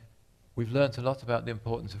 And we've learned a lot about the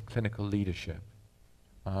importance of clinical leadership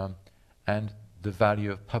and the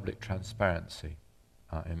value of public transparency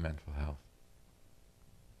in mental health.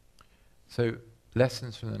 So,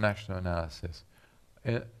 lessons from the national analysis.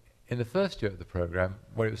 In the first year of the program,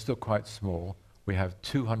 where it was still quite small, we have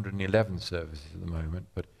 211 services at the moment,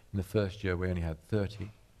 but in the first year we only had 30.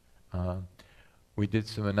 We did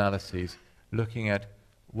some analyses looking at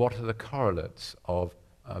what are the correlates of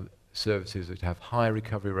services that have high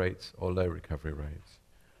recovery rates or low recovery rates.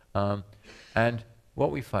 And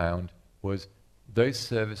what we found was those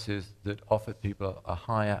services that offered people a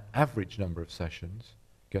higher average number of sessions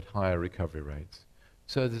get higher recovery rates.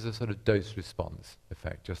 So there's a sort of dose-response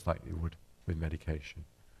effect, just like you would with medication.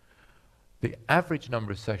 The average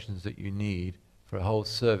number of sessions that you need for a whole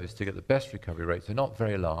service to get the best recovery rates are not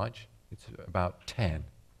very large. It's about 10.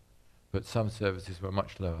 But some services were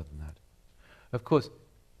much lower than that. Of course,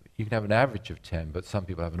 you can have an average of 10, but some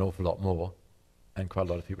people have an awful lot more, and quite a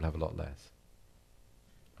lot of people have a lot less.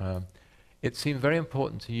 It seemed very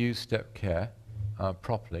important to use step care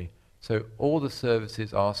properly. So all the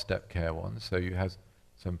services are step care ones. So you have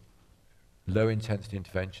some low intensity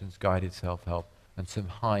interventions, guided self-help, and some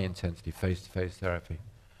high intensity face-to-face therapy.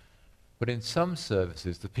 But in some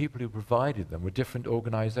services, the people who provided them were different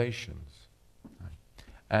organizations. Right?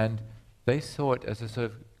 And they saw it as a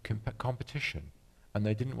sort of competition, and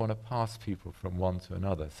they didn't want to pass people from one to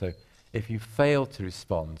another. So if you failed to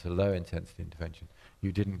respond to low intensity intervention,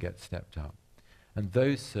 you didn't get stepped up. And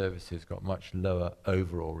those services got much lower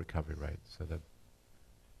overall recovery rates, so the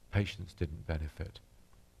patients didn't benefit.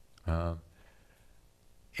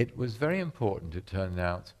 It was very important, it turned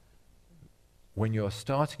out, when you're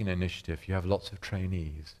starting an initiative, you have lots of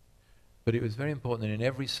trainees. But it was very important that in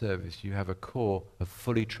every service you have a core of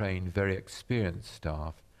fully trained, very experienced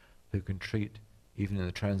staff who can treat, even in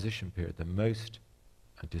the transition period, the most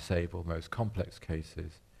disabled, most complex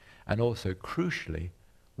cases, and also, crucially,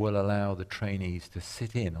 will allow the trainees to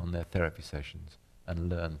sit in on their therapy sessions and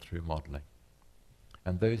learn through modelling.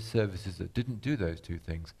 And those services that didn't do those two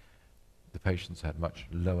things, the patients had much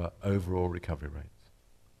lower overall recovery rates.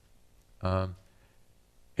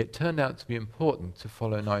 It turned out to be important to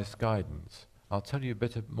follow NICE guidance. I'll tell you a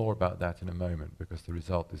bit more about that in a moment because the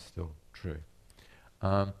result is still true.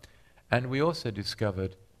 And we also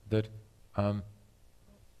discovered that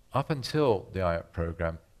up until the IAPT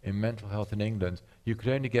program, in mental health in England, you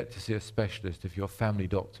could only get to see a specialist if your family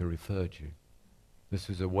doctor referred you. This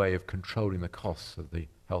was a way of controlling the costs of the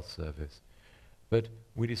health service. But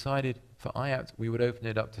we decided for IAPT we would open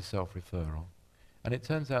it up to self-referral. And it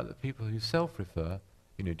turns out that people who self-refer,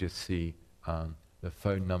 just see the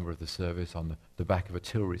phone number of the service on the back of a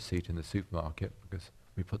till receipt in the supermarket, because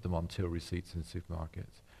we put them on till receipts in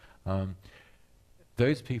supermarkets.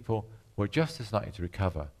 Those people were just as likely to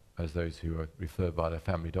recover as those who were referred by their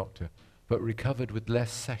family doctor, but recovered with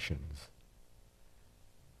less sessions.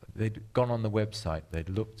 They'd gone on the website, they'd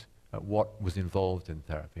looked at what was involved in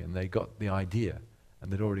therapy, and they got the idea,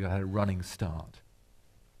 and they'd already had a running start.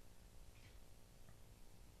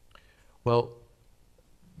 Well,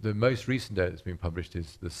 the most recent data that's been published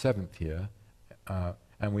is the 7th year,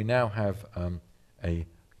 and we now have a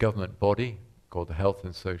government body called the Health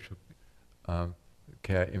and Social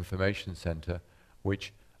Care Information Centre,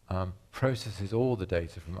 which processes all the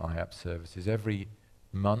data from IAPT services. Every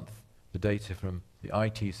month, the data from the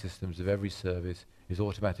IT systems of every service is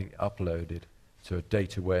automatically uploaded to a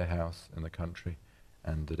data warehouse in the country,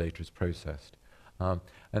 and the data is processed.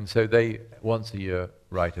 And so they, once a year,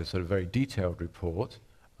 write a sort of very detailed report,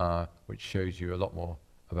 which shows you a lot more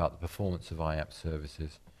about the performance of IAPT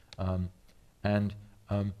services.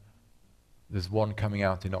 There's one coming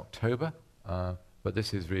out in October, but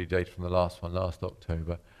this is really data from the last one, last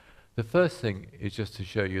October. The first thing is just to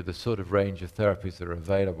show you the sort of range of therapies that are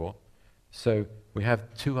available. So we have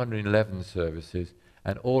 211 services,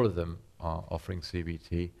 and all of them are offering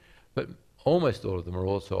CBT. But almost all of them are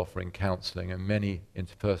also offering counselling and many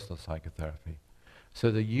interpersonal psychotherapy. So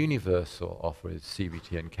the universal offer is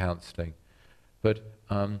CBT and counselling, but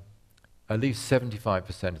at least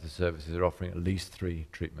 75% of the services are offering at least 3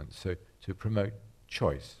 treatments, so to promote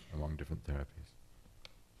choice among different therapies.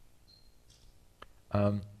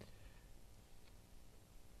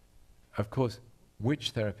 Of course,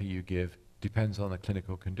 which therapy you give depends on the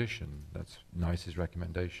clinical condition. That's NICE's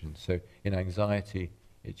recommendation. So in anxiety,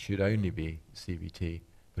 it should only be CBT,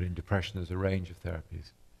 but in depression there's a range of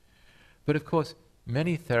therapies. But of course,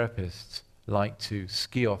 many therapists like to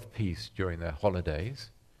ski off-piste during their holidays,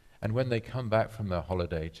 and when they come back from their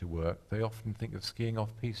holiday to work, they often think of skiing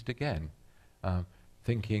off-piste again,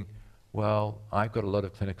 thinking, well, I've got a lot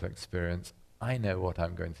of clinical experience, I know what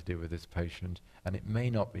I'm going to do with this patient, and it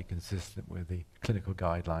may not be consistent with the clinical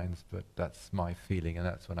guidelines, but that's my feeling and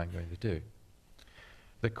that's what I'm going to do.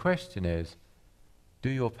 The question is, do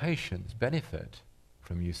your patients benefit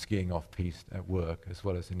from you skiing off-piste at work as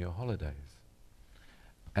well as in your holidays?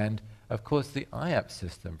 And of course the IAPT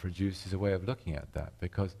system produces a way of looking at that,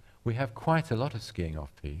 because we have quite a lot of skiing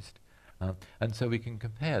off-piste, and so we can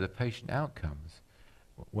compare the patient outcomes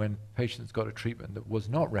when patients got a treatment that was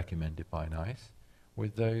not recommended by NICE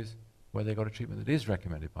with those where they got a treatment that is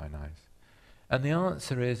recommended by NICE. And the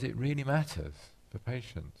answer is it really matters for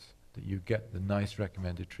patients that you get the NICE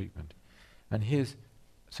recommended treatment. And here's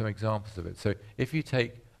some examples of it. So if you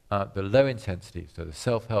take the low intensity, so the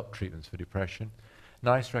self-help treatments for depression,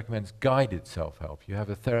 NICE recommends guided self-help. You have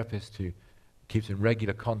a therapist who keeps in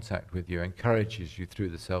regular contact with you, encourages you through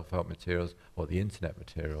the self-help materials or the internet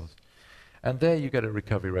materials. And there you get a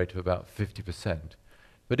recovery rate of about 50%.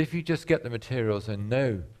 But if you just get the materials and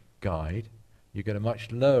no guide, you get a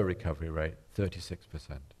much lower recovery rate,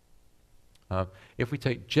 36%. If we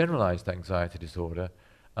take generalized anxiety disorder,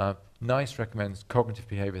 NICE recommends cognitive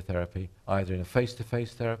behavior therapy, either in a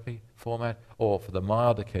face-to-face therapy format or for the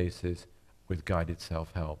milder cases with guided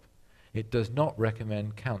self-help. It does not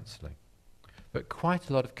recommend counseling. But quite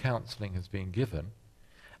a lot of counseling has been given,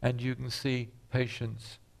 and you can see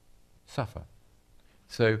patients suffer.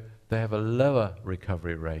 So they have a lower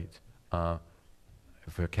recovery rate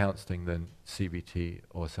for counseling than CBT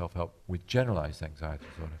or self-help with generalized anxiety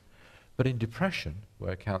disorder. But in depression,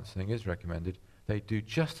 where counseling is recommended, they do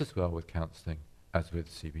just as well with counseling as with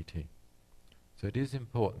CBT. So it is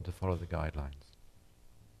important to follow the guidelines.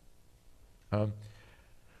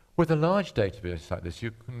 With a large database like this,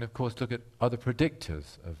 you can of course look at other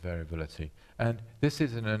predictors of variability. And this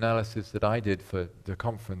is an analysis that I did for the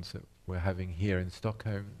conference that we're having here in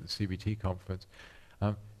Stockholm, the CBT conference.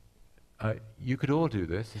 You could all do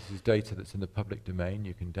this. This is data that's in the public domain.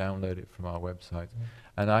 You can download it from our website.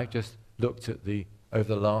 And I just looked at over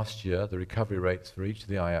the last year, the recovery rates for each of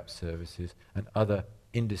the IAPT services and other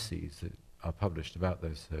indices that are published about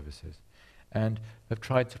those services, and have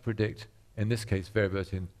tried to predict, in this case,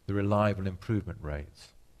 variability in the reliable improvement rates.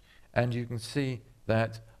 And you can see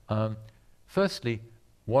that, firstly,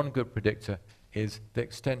 one good predictor is the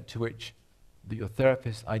extent to which your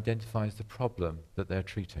therapist identifies the problem that they're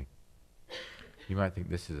treating. You might think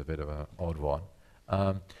this is a bit of an odd one.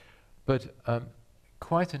 But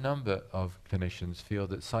quite a number of clinicians feel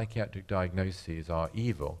that psychiatric diagnoses are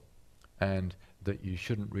evil and that you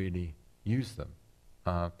shouldn't really use them,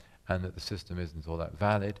 and that the system isn't all that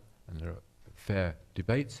valid, and there are fair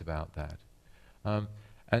debates about that.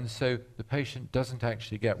 And so the patient doesn't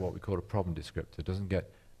actually get what we call a problem descriptor, doesn't get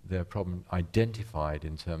their problem identified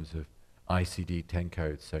in terms of ICD-10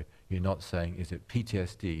 codes. So you're not saying, is it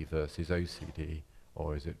PTSD versus OCD,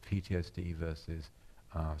 or is it PTSD versus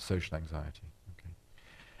social anxiety? Okay.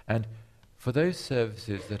 And for those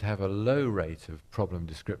services that have a low rate of problem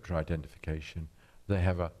descriptor identification, they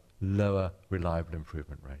have a lower reliable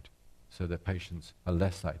improvement rate. So their patients are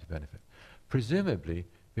less likely to benefit. Presumably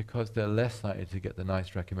because they're less likely to get the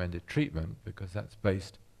NICE recommended treatment, because that's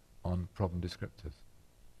based on problem descriptors.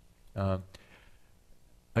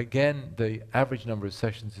 Again, the average number of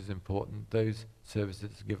sessions is important. Those services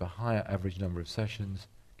that give a higher average number of sessions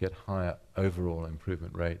get higher overall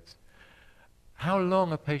improvement rates. How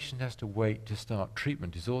long a patient has to wait to start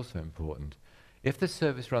treatment is also important. If the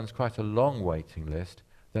service runs quite a long waiting list,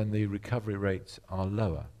 then the recovery rates are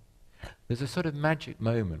lower. There's a sort of magic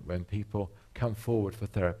moment when people come forward for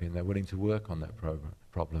therapy and they're willing to work on their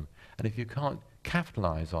problem. And if you can't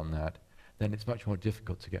capitalize on that, then it's much more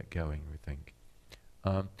difficult to get going, we think.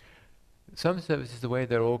 Some services, the way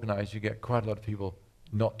they're organized, you get quite a lot of people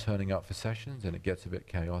not turning up for sessions and it gets a bit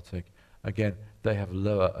chaotic. Again, they have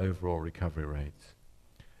lower overall recovery rates.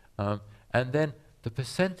 And then the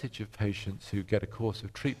percentage of patients who get a course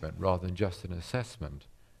of treatment rather than just an assessment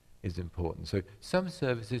is important. So some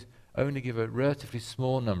services only give a relatively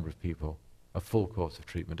small number of people a full course of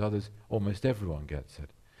treatment. Others, almost everyone gets it.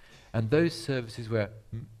 And those services where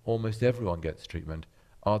almost everyone gets treatment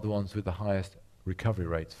are the ones with the highest recovery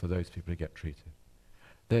rates for those people who get treated.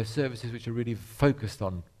 They're services which are really focused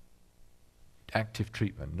on active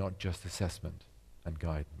treatment, not just assessment and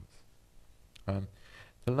guidance.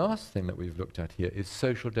 The last thing that we've looked at here is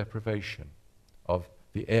social deprivation of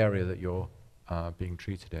the area that you're being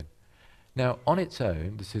treated in. Now, on its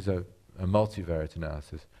own, this is a multivariate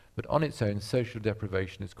analysis, but on its own, social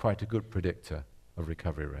deprivation is quite a good predictor of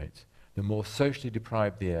recovery rates. The more socially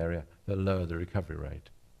deprived the area, the lower the recovery rate.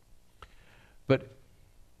 But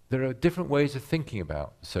there are different ways of thinking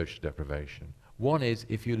about social deprivation. One is,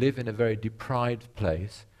 if you live in a very deprived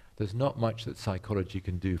place, there's not much that psychology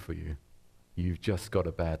can do for you. You've just got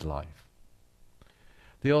a bad life.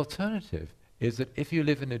 The alternative is that if you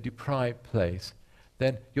live in a deprived place,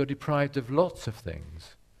 then you're deprived of lots of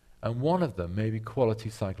things, and one of them may be quality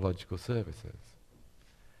psychological services.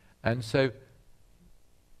 And so,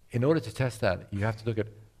 in order to test that, you have to look at,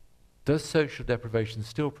 does social deprivation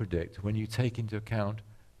still predict when you take into account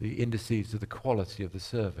the indices of the quality of the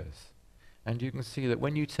service? And you can see that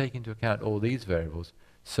when you take into account all these variables,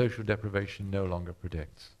 social deprivation no longer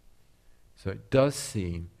predicts. So it does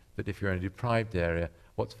seem that if you're in a deprived area,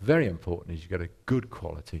 what's very important is you get a good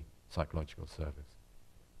quality psychological service.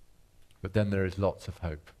 But then there is lots of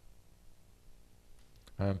hope.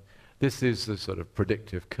 This is the sort of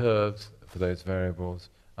predictive curves for those variables.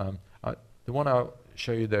 The one I'll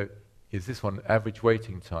show you, though, is this one, average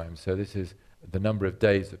waiting time. So this is the number of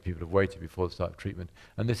days that people have waited before the start of treatment,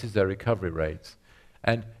 and this is their recovery rates.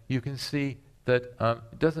 And you can see that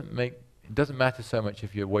it doesn't matter so much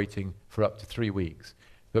if you're waiting for up to 3 weeks,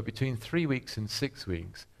 but between 3 weeks and 6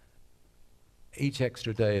 weeks, each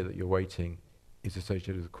extra day that you're waiting is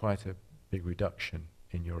associated with quite a big reduction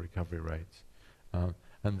in your recovery rates.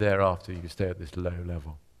 And thereafter, you stay at this low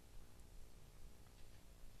level.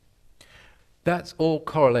 That's all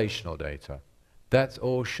correlational data. That's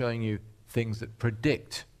all showing you things that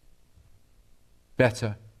predict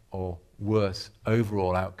better or worse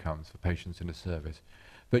overall outcomes for patients in a service.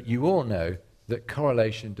 But you all know that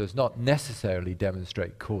correlation does not necessarily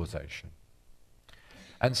demonstrate causation.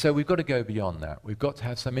 And so we've got to go beyond that. We've got to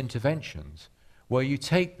have some interventions where you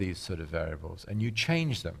take these sort of variables and you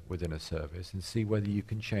change them within a service and see whether you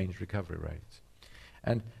can change recovery rates.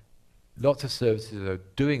 And lots of services are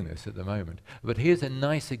doing this at the moment. But here's a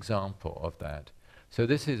nice example of that. So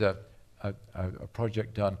this is a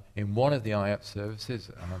project done in one of the IAPT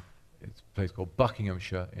services. It's a place called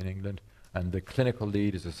Buckinghamshire in England. And the clinical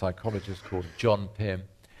lead is a psychologist called John Pym.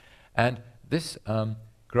 And this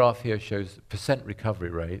graph here shows percent recovery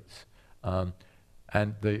rates.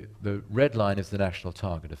 And the red line is the national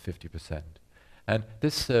target of 50%. And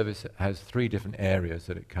this service has 3 different areas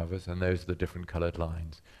that it covers, and those are the different colored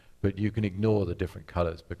lines. But you can ignore the different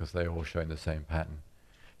colors because they're all showing the same pattern.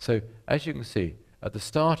 So as you can see, at the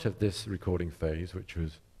start of this recording phase, which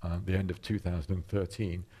was the end of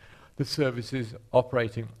 2013, the service is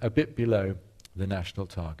operating a bit below the national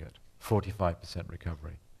target, 45%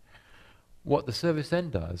 recovery. What the service then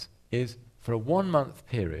does is, for a 1-month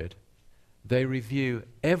period, they review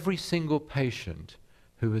every single patient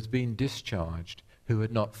who has been discharged who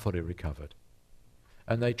had not fully recovered.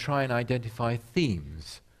 And they try and identify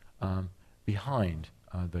themes behind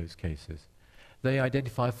those cases. They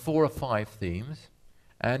identify 4 or 5 themes,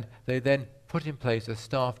 and they then put in place a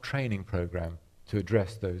staff training program to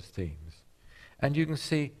address those themes. And you can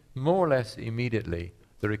see more or less immediately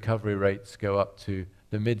the recovery rates go up to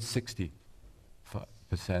the mid-60%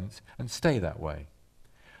 and stay that way.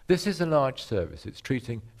 This is a large service. It's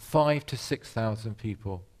treating 5,000 to 6,000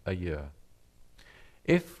 people a year.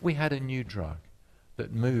 If we had a new drug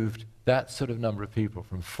that moved that sort of number of people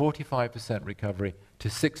from 45% recovery to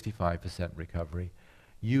 65% recovery,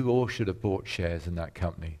 you all should have bought shares in that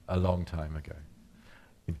company a long time ago.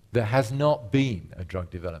 There has not been a drug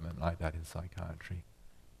development like that in psychiatry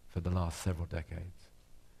for the last several decades.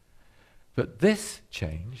 But this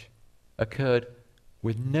change occurred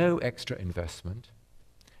with no extra investment,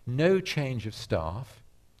 no change of staff,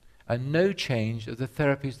 and no change of the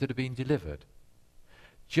therapies that are being delivered.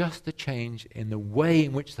 Just a change in the way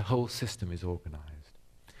in which the whole system is organized.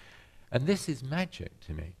 And this is magic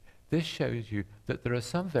to me. This shows you that there are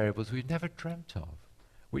some variables we've never dreamt of,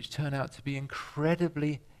 which turn out to be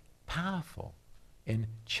incredibly powerful in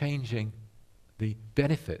changing the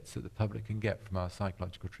benefits that the public can get from our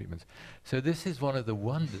psychological treatments. So this is one of the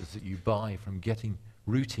wonders that you buy from getting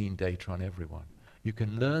routine data on everyone. You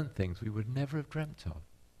can learn things we would never have dreamt of.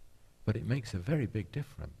 but it makes a very big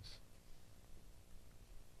difference.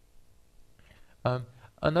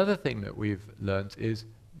 Another thing that we've learned is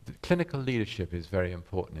that clinical leadership is very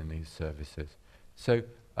important in these services. So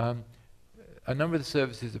a number of the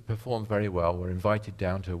services that performed very well were invited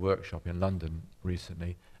down to a workshop in London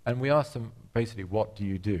recently, and we asked them basically, what do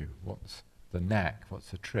you do? What's the knack? What's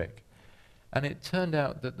the trick? And it turned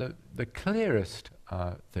out that the clearest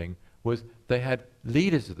thing was they had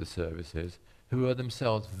leaders of the services who were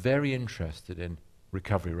themselves very interested in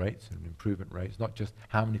recovery rates and improvement rates, not just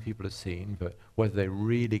how many people are seen, but whether they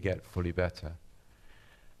really get fully better.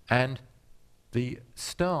 And the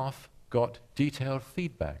staff got detailed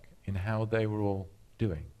feedback in how they were all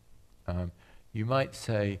doing. You might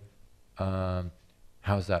say,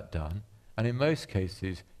 how's that done? And in most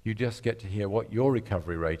cases, you just get to hear what your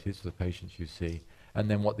recovery rate is for the patients you see, and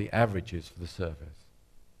then what the average is for the service.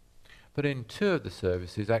 But in two of the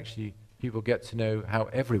services, actually, people get to know how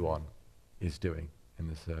everyone is doing in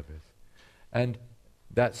the service. And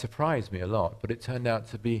that surprised me a lot, but it turned out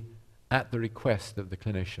to be at the request of the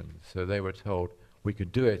clinicians. So they were told, we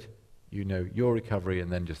could do it, you know, your recovery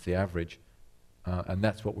and then just the average, and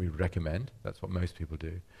that's what we recommend. That's what most people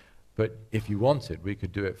do. But if you wanted, we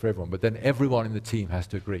could do it for everyone. But then everyone in the team has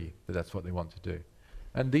to agree that that's what they want to do.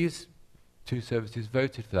 And these two services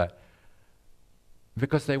voted for that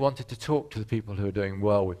because they wanted to talk to the people who are doing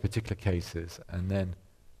well with particular cases and then,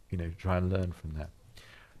 you know, try and learn from that.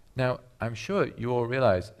 Now, I'm sure you all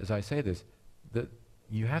realize, as I say this, that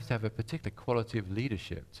you have to have a particular quality of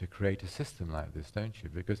leadership to create a system like this, don't you?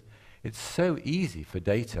 Because it's so easy for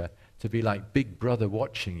data to be like Big Brother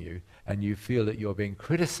watching you, and you feel that you're being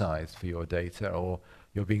criticized for your data or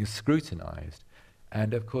you're being scrutinized.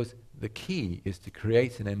 And of course, the key is to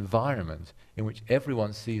create an environment in which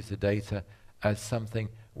everyone sees the data as something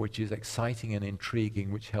which is exciting and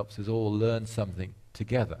intriguing, which helps us all learn something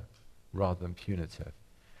together rather than punitive.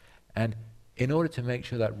 And in order to make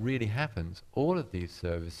sure that really happens, all of these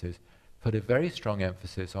services put a very strong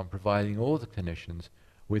emphasis on providing all the clinicians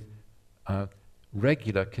with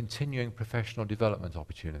regular, continuing professional development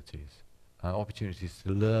opportunities, opportunities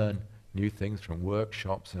to learn new things from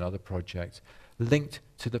workshops and other projects linked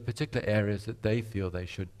to the particular areas that they feel they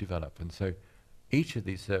should develop. And so each of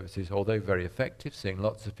these services, although very effective, seeing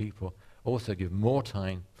lots of people, also give more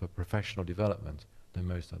time for professional development than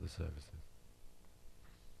most other services.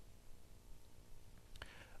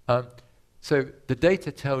 So the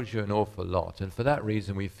data tells you an awful lot, and for that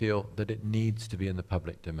reason we feel that it needs to be in the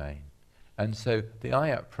public domain. And so the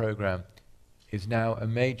IAPT program is now a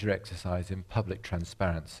major exercise in public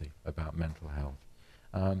transparency about mental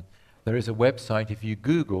health. There is a website, if you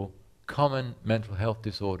Google Common Mental Health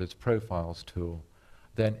Disorders Profiles tool,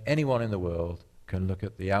 then anyone in the world can look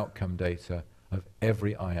at the outcome data of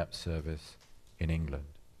every IAPT service in England.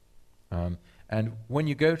 And when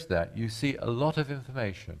you go to that, you see a lot of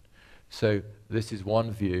information. So this is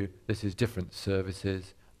one view, this is different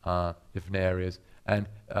services, different areas, and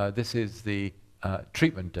this is the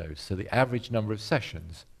treatment dose, so the average number of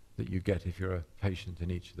sessions that you get if you're a patient in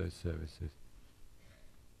each of those services.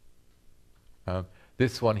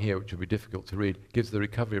 This one here, which will be difficult to read, gives the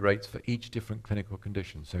recovery rates for each different clinical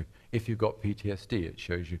condition. So if you've got PTSD, it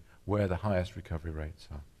shows you where the highest recovery rates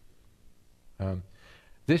are.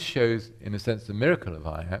 This shows, in a sense, the miracle of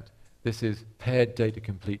IAPT. This is paired data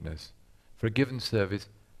completeness. For a given service,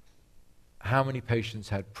 how many patients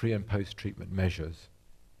had pre- and post-treatment measures.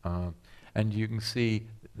 And you can see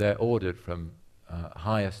they're ordered from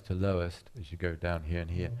highest to lowest as you go down here and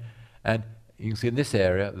here. And you can see in this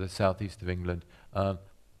area, the southeast of England,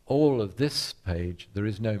 all of this page, there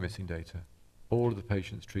is no missing data. All of the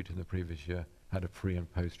patients treated in the previous year had a pre-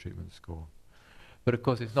 and post-treatment score. But of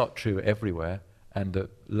course, it's not true everywhere. And the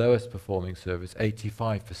lowest performing service,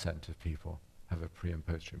 85% of people have a pre- and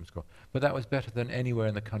post-treatment score. But that was better than anywhere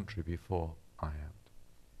in the country before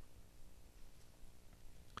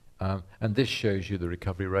IAPT. And this shows you the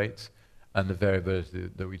recovery rates and the variability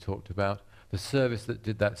that we talked about. The service that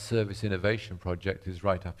did that service innovation project is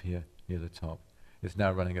right up here near the top. It's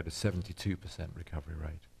now running at a 72% recovery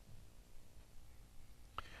rate.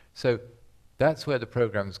 So that's where the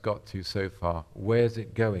program's got to so far. Where's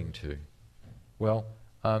it going to? Well,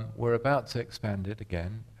 we're about to expand it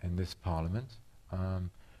again in this Parliament,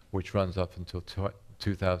 which runs up until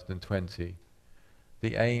 2020.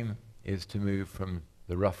 The aim is to move from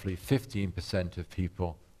the roughly 15% of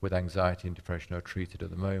people with anxiety and depression are treated at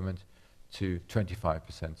the moment to 25%,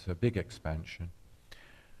 so a big expansion.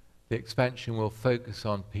 The expansion will focus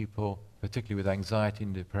on people, particularly with anxiety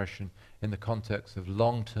and depression, in the context of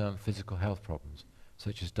long-term physical health problems,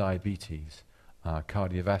 such as diabetes,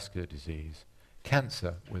 cardiovascular disease,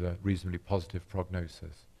 cancer with a reasonably positive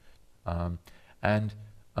prognosis. And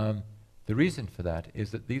the reason for that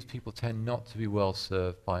is that these people tend not to be well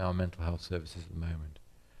served by our mental health services at the moment.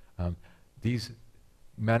 These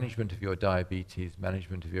management of your diabetes,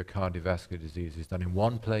 management of your cardiovascular disease is done in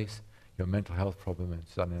one place, your mental health problem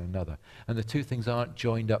is done in another. And the two things aren't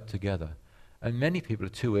joined up together. And many people are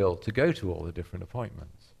too ill to go to all the different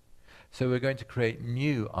appointments. So we're going to create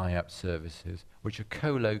new IAPT services which are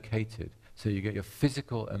co-located, so you get your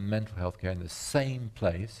physical and mental health care in the same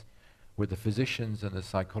place, with the physicians and the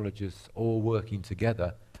psychologists all working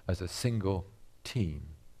together as a single team.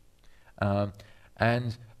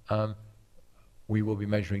 We will be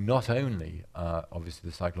measuring not only, obviously,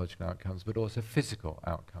 the psychological outcomes, but also physical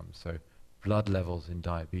outcomes, so blood levels in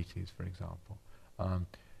diabetes, for example,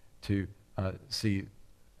 to see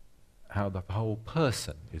how the whole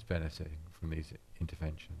person is benefiting from these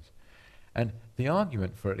interventions. And the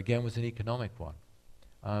argument for it, again, was an economic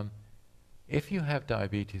one. If you have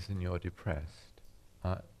diabetes and you're depressed,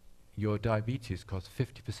 your diabetes costs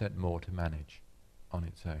 50% more to manage on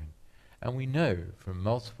its own. And we know from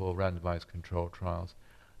multiple randomized controlled trials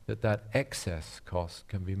that that excess cost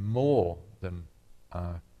can be more than,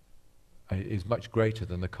 is much greater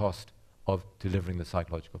than the cost of delivering the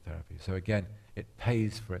psychological therapy. So again, it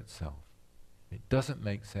pays for itself. It doesn't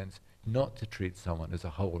make sense not to treat someone as a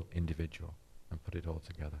whole individual and put it all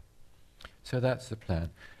together. So that's the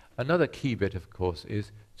plan. Another key bit, of course,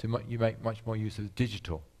 is to you make much more use of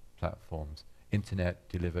digital platforms,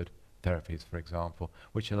 internet-delivered therapies, for example,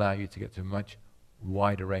 which allow you to get to a much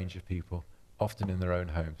wider range of people, often in their own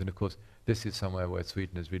homes. And of course, this is somewhere where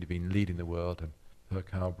Sweden has really been leading the world, and Per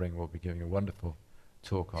Kalbring will be giving a wonderful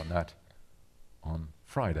talk on that on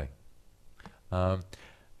Friday.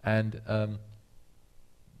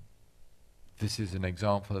 This is an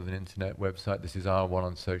example of an internet website. This is our one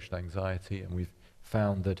on social anxiety, and we've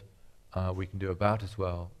found that we can do about as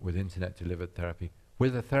well with internet-delivered therapy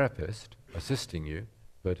with a therapist assisting you,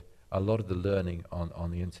 but a lot of the learning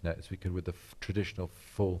on the internet as we could with the traditional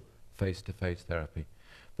full face-to-face therapy.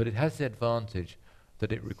 But it has the advantage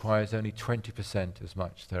that it requires only 20% as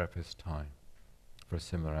much therapist time for a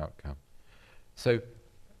similar outcome. So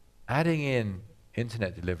adding in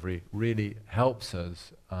internet delivery really helps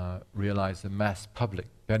us realize the mass public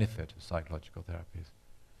benefit of psychological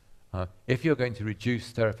therapies. If you're going to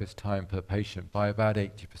reduce therapist time per patient by about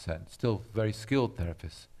 80%, still very skilled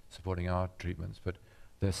therapists supporting our treatments, but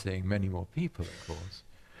they're seeing many more people, of course,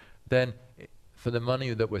 then for the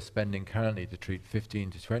money that we're spending currently to treat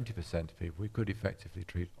 15 to 20% of people, we could effectively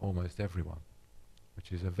treat almost everyone,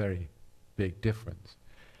 which is a very big difference.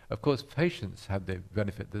 Of course, patients have the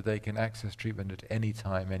benefit that they can access treatment at any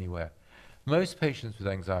time, anywhere. Most patients with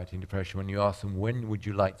anxiety and depression, when you ask them, when would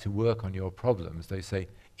you like to work on your problems, they say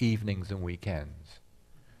evenings and weekends.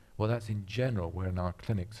 Well, that's in general when our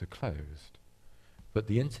clinics are closed. But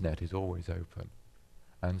the internet is always open.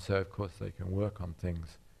 And so, of course, they can work on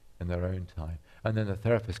things in their own time. And then the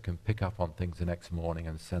therapist can pick up on things the next morning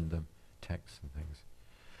and send them texts and things.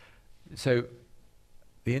 So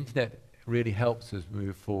the internet really helps us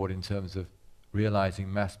move forward in terms of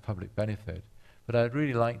realizing mass public benefit. But I'd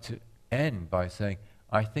really like to end by saying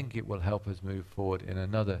I think it will help us move forward in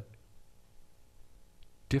another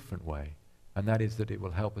different way, and that is that it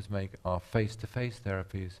will help us make our face-to-face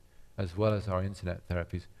therapies as well as our internet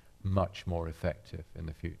therapies much more effective in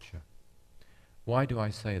the future. Why do I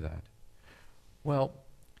say that? Well,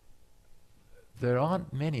 there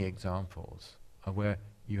aren't many examples where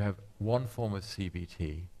you have one form of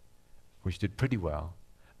CBT which did pretty well,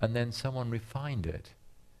 and then someone refined it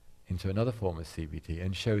into another form of CBT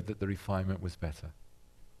and showed that the refinement was better.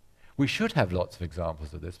 We should have lots of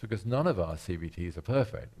examples of this because none of our CBTs are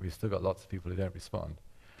perfect. We've still got lots of people who don't respond.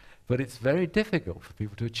 But it's very difficult for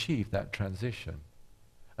people to achieve that transition.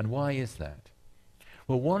 And why is that?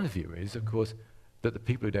 Well, one view is, of course, that the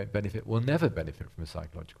people who don't benefit will never benefit from a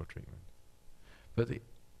psychological treatment. But the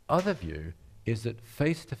other view is that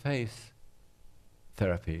face-to-face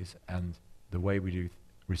therapies and the way we do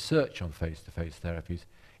research on face-to-face therapies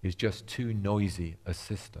is just too noisy a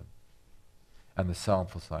system, and the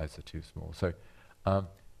sample size are too small. So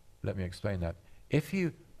let me explain that. If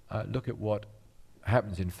you look at what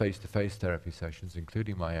happens in face-to-face therapy sessions,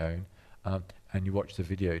 including my own, and you watch the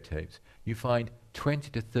videotapes, you find 20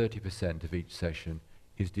 to 30% of each session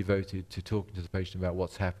is devoted to talking to the patient about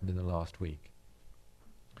what's happened in the last week.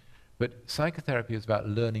 But psychotherapy is about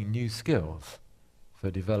learning new skills for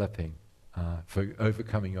developing, for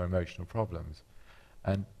overcoming your emotional problems.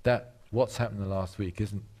 And that, what's happened in the last week,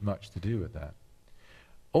 isn't much to do with that.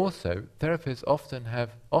 Also, therapists often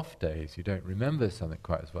have off days. You don't remember something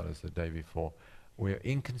quite as well as the day before. We're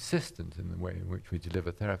inconsistent in the way in which we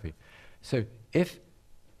deliver therapy. So if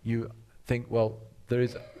you think, well, there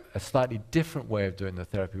is a slightly different way of doing the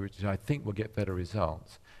therapy, which I think will get better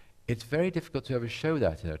results, it's very difficult to ever show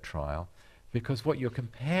that in a trial, because what you're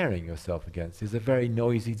comparing yourself against is a very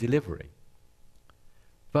noisy delivery.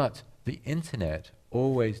 But the internet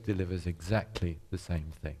always delivers exactly the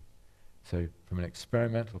same thing. So from an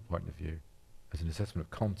experimental point of view, as an assessment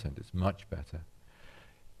of content, it's much better.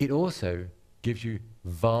 It also gives you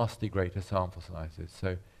vastly greater sample sizes.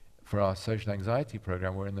 So for our social anxiety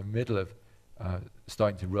program, we're in the middle of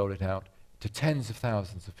starting to roll it out to tens of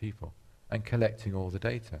thousands of people and collecting all the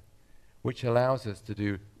data, which allows us to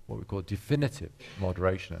do what we call definitive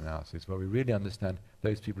moderation analysis, where we really understand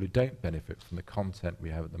those people who don't benefit from the content we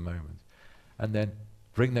have at the moment, and then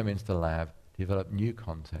bring them into the lab, develop new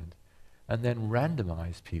content, and then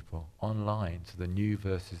randomize people online to the new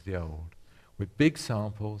versus the old, with big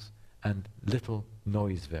samples and little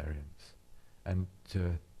noise variance. And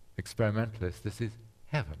to experimentalists, this is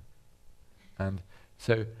heaven. And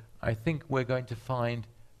so I think we're going to find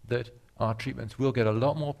that our treatments will get a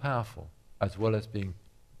lot more powerful, as well as being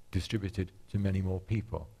distributed to many more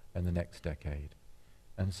people in the next decade.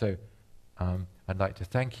 And so I'd like to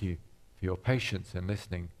thank you for your patience in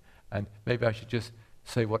listening. And maybe I should just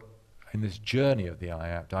say what, in this journey of the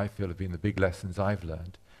IAPT, I feel have been the big lessons I've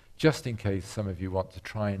learned, just in case some of you want to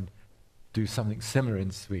try and do something similar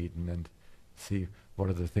in Sweden and see what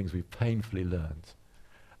are the things we've painfully learned.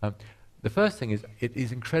 The first thing is, it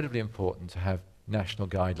is incredibly important to have national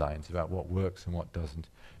guidelines about what works and what doesn't,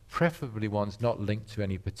 preferably ones not linked to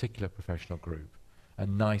any particular professional group.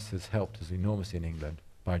 And NICE has helped us enormously in England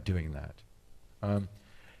by doing that.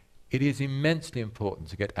 It is immensely important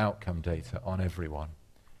to get outcome data on everyone.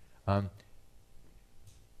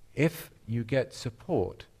 If you get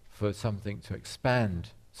support for something to expand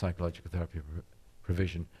psychological therapy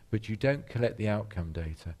provision, but you don't collect the outcome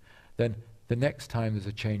data, then the next time there's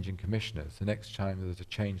a change in commissioners, the next time there's a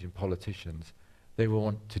change in politicians, they will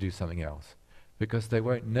want to do something else, because they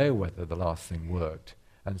won't know whether the last thing worked,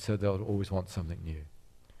 and so they'll always want something new.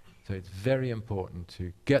 So it's very important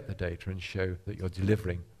to get the data and show that you're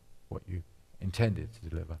delivering what you intended to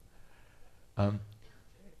deliver.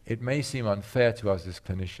 It may seem unfair to us as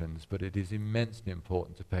clinicians, but it is immensely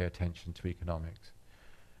important to pay attention to economics.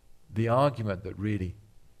 The argument that really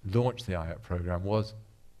launched the IAPT program was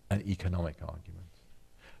an economic argument.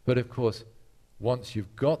 But of course, once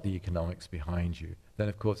you've got the economics behind you, then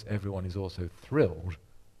of course everyone is also thrilled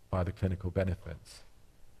by the clinical benefits.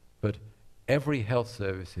 But every health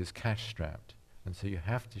service is cash-strapped, and so you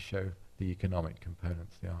have to show the economic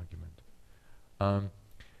components of the argument.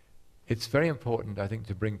 It's very important, I think,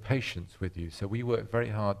 to bring patients with you. So we work very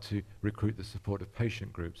hard to recruit the support of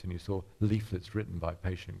patient groups, and you saw leaflets written by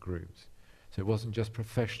patient groups. So it wasn't just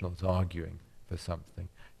professionals arguing for something.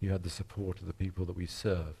 You had the support of the people that we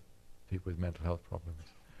serve, people with mental health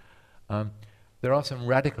problems. There are some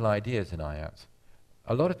radical ideas in IAPT.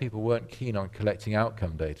 A lot of people weren't keen on collecting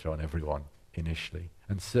outcome data on everyone initially,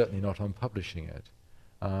 and certainly not on publishing it.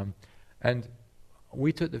 And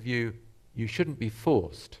we took the view, you shouldn't be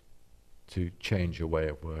forced to change your way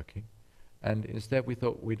of working, and instead we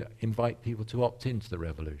thought we'd invite people to opt into the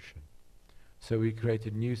revolution. So we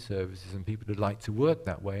created new services, and people who'd like to work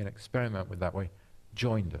that way and experiment with that way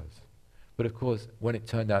joined us. But of course, when it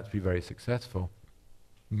turned out to be very successful,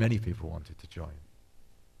 many people wanted to join.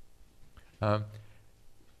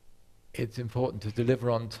 It's important to deliver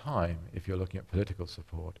on time if you're looking at political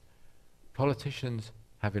support. Politicians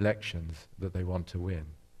have elections that they want to win.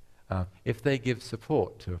 If they give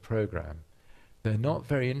support to a program, they're not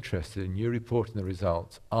very interested in you reporting the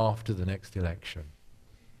results after the next election.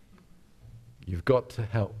 You've got to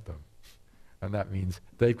help them. And that means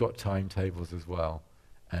they've got timetables as well,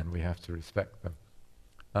 and we have to respect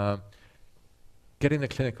them. Getting the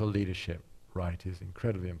clinical leadership right is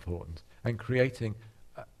incredibly important, and creating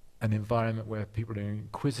an environment where people are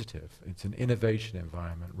inquisitive. It's an innovation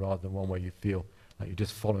environment rather than one where you feel like you're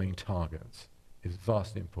just following targets. Is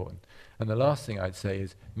vastly important. And the last thing I'd say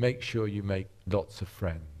is make sure you make lots of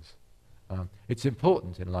friends. It's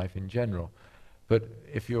important in life in general, but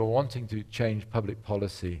if you're wanting to change public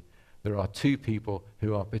policy, there are two people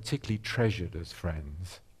who are particularly treasured as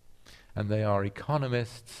friends, and they are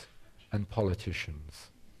economists and politicians.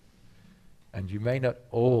 And you may not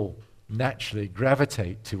all naturally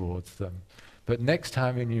gravitate towards them, but next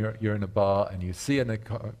time you're in a bar and you see an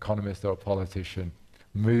economist or a politician,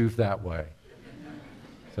 move that way.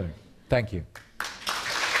 So, thank you.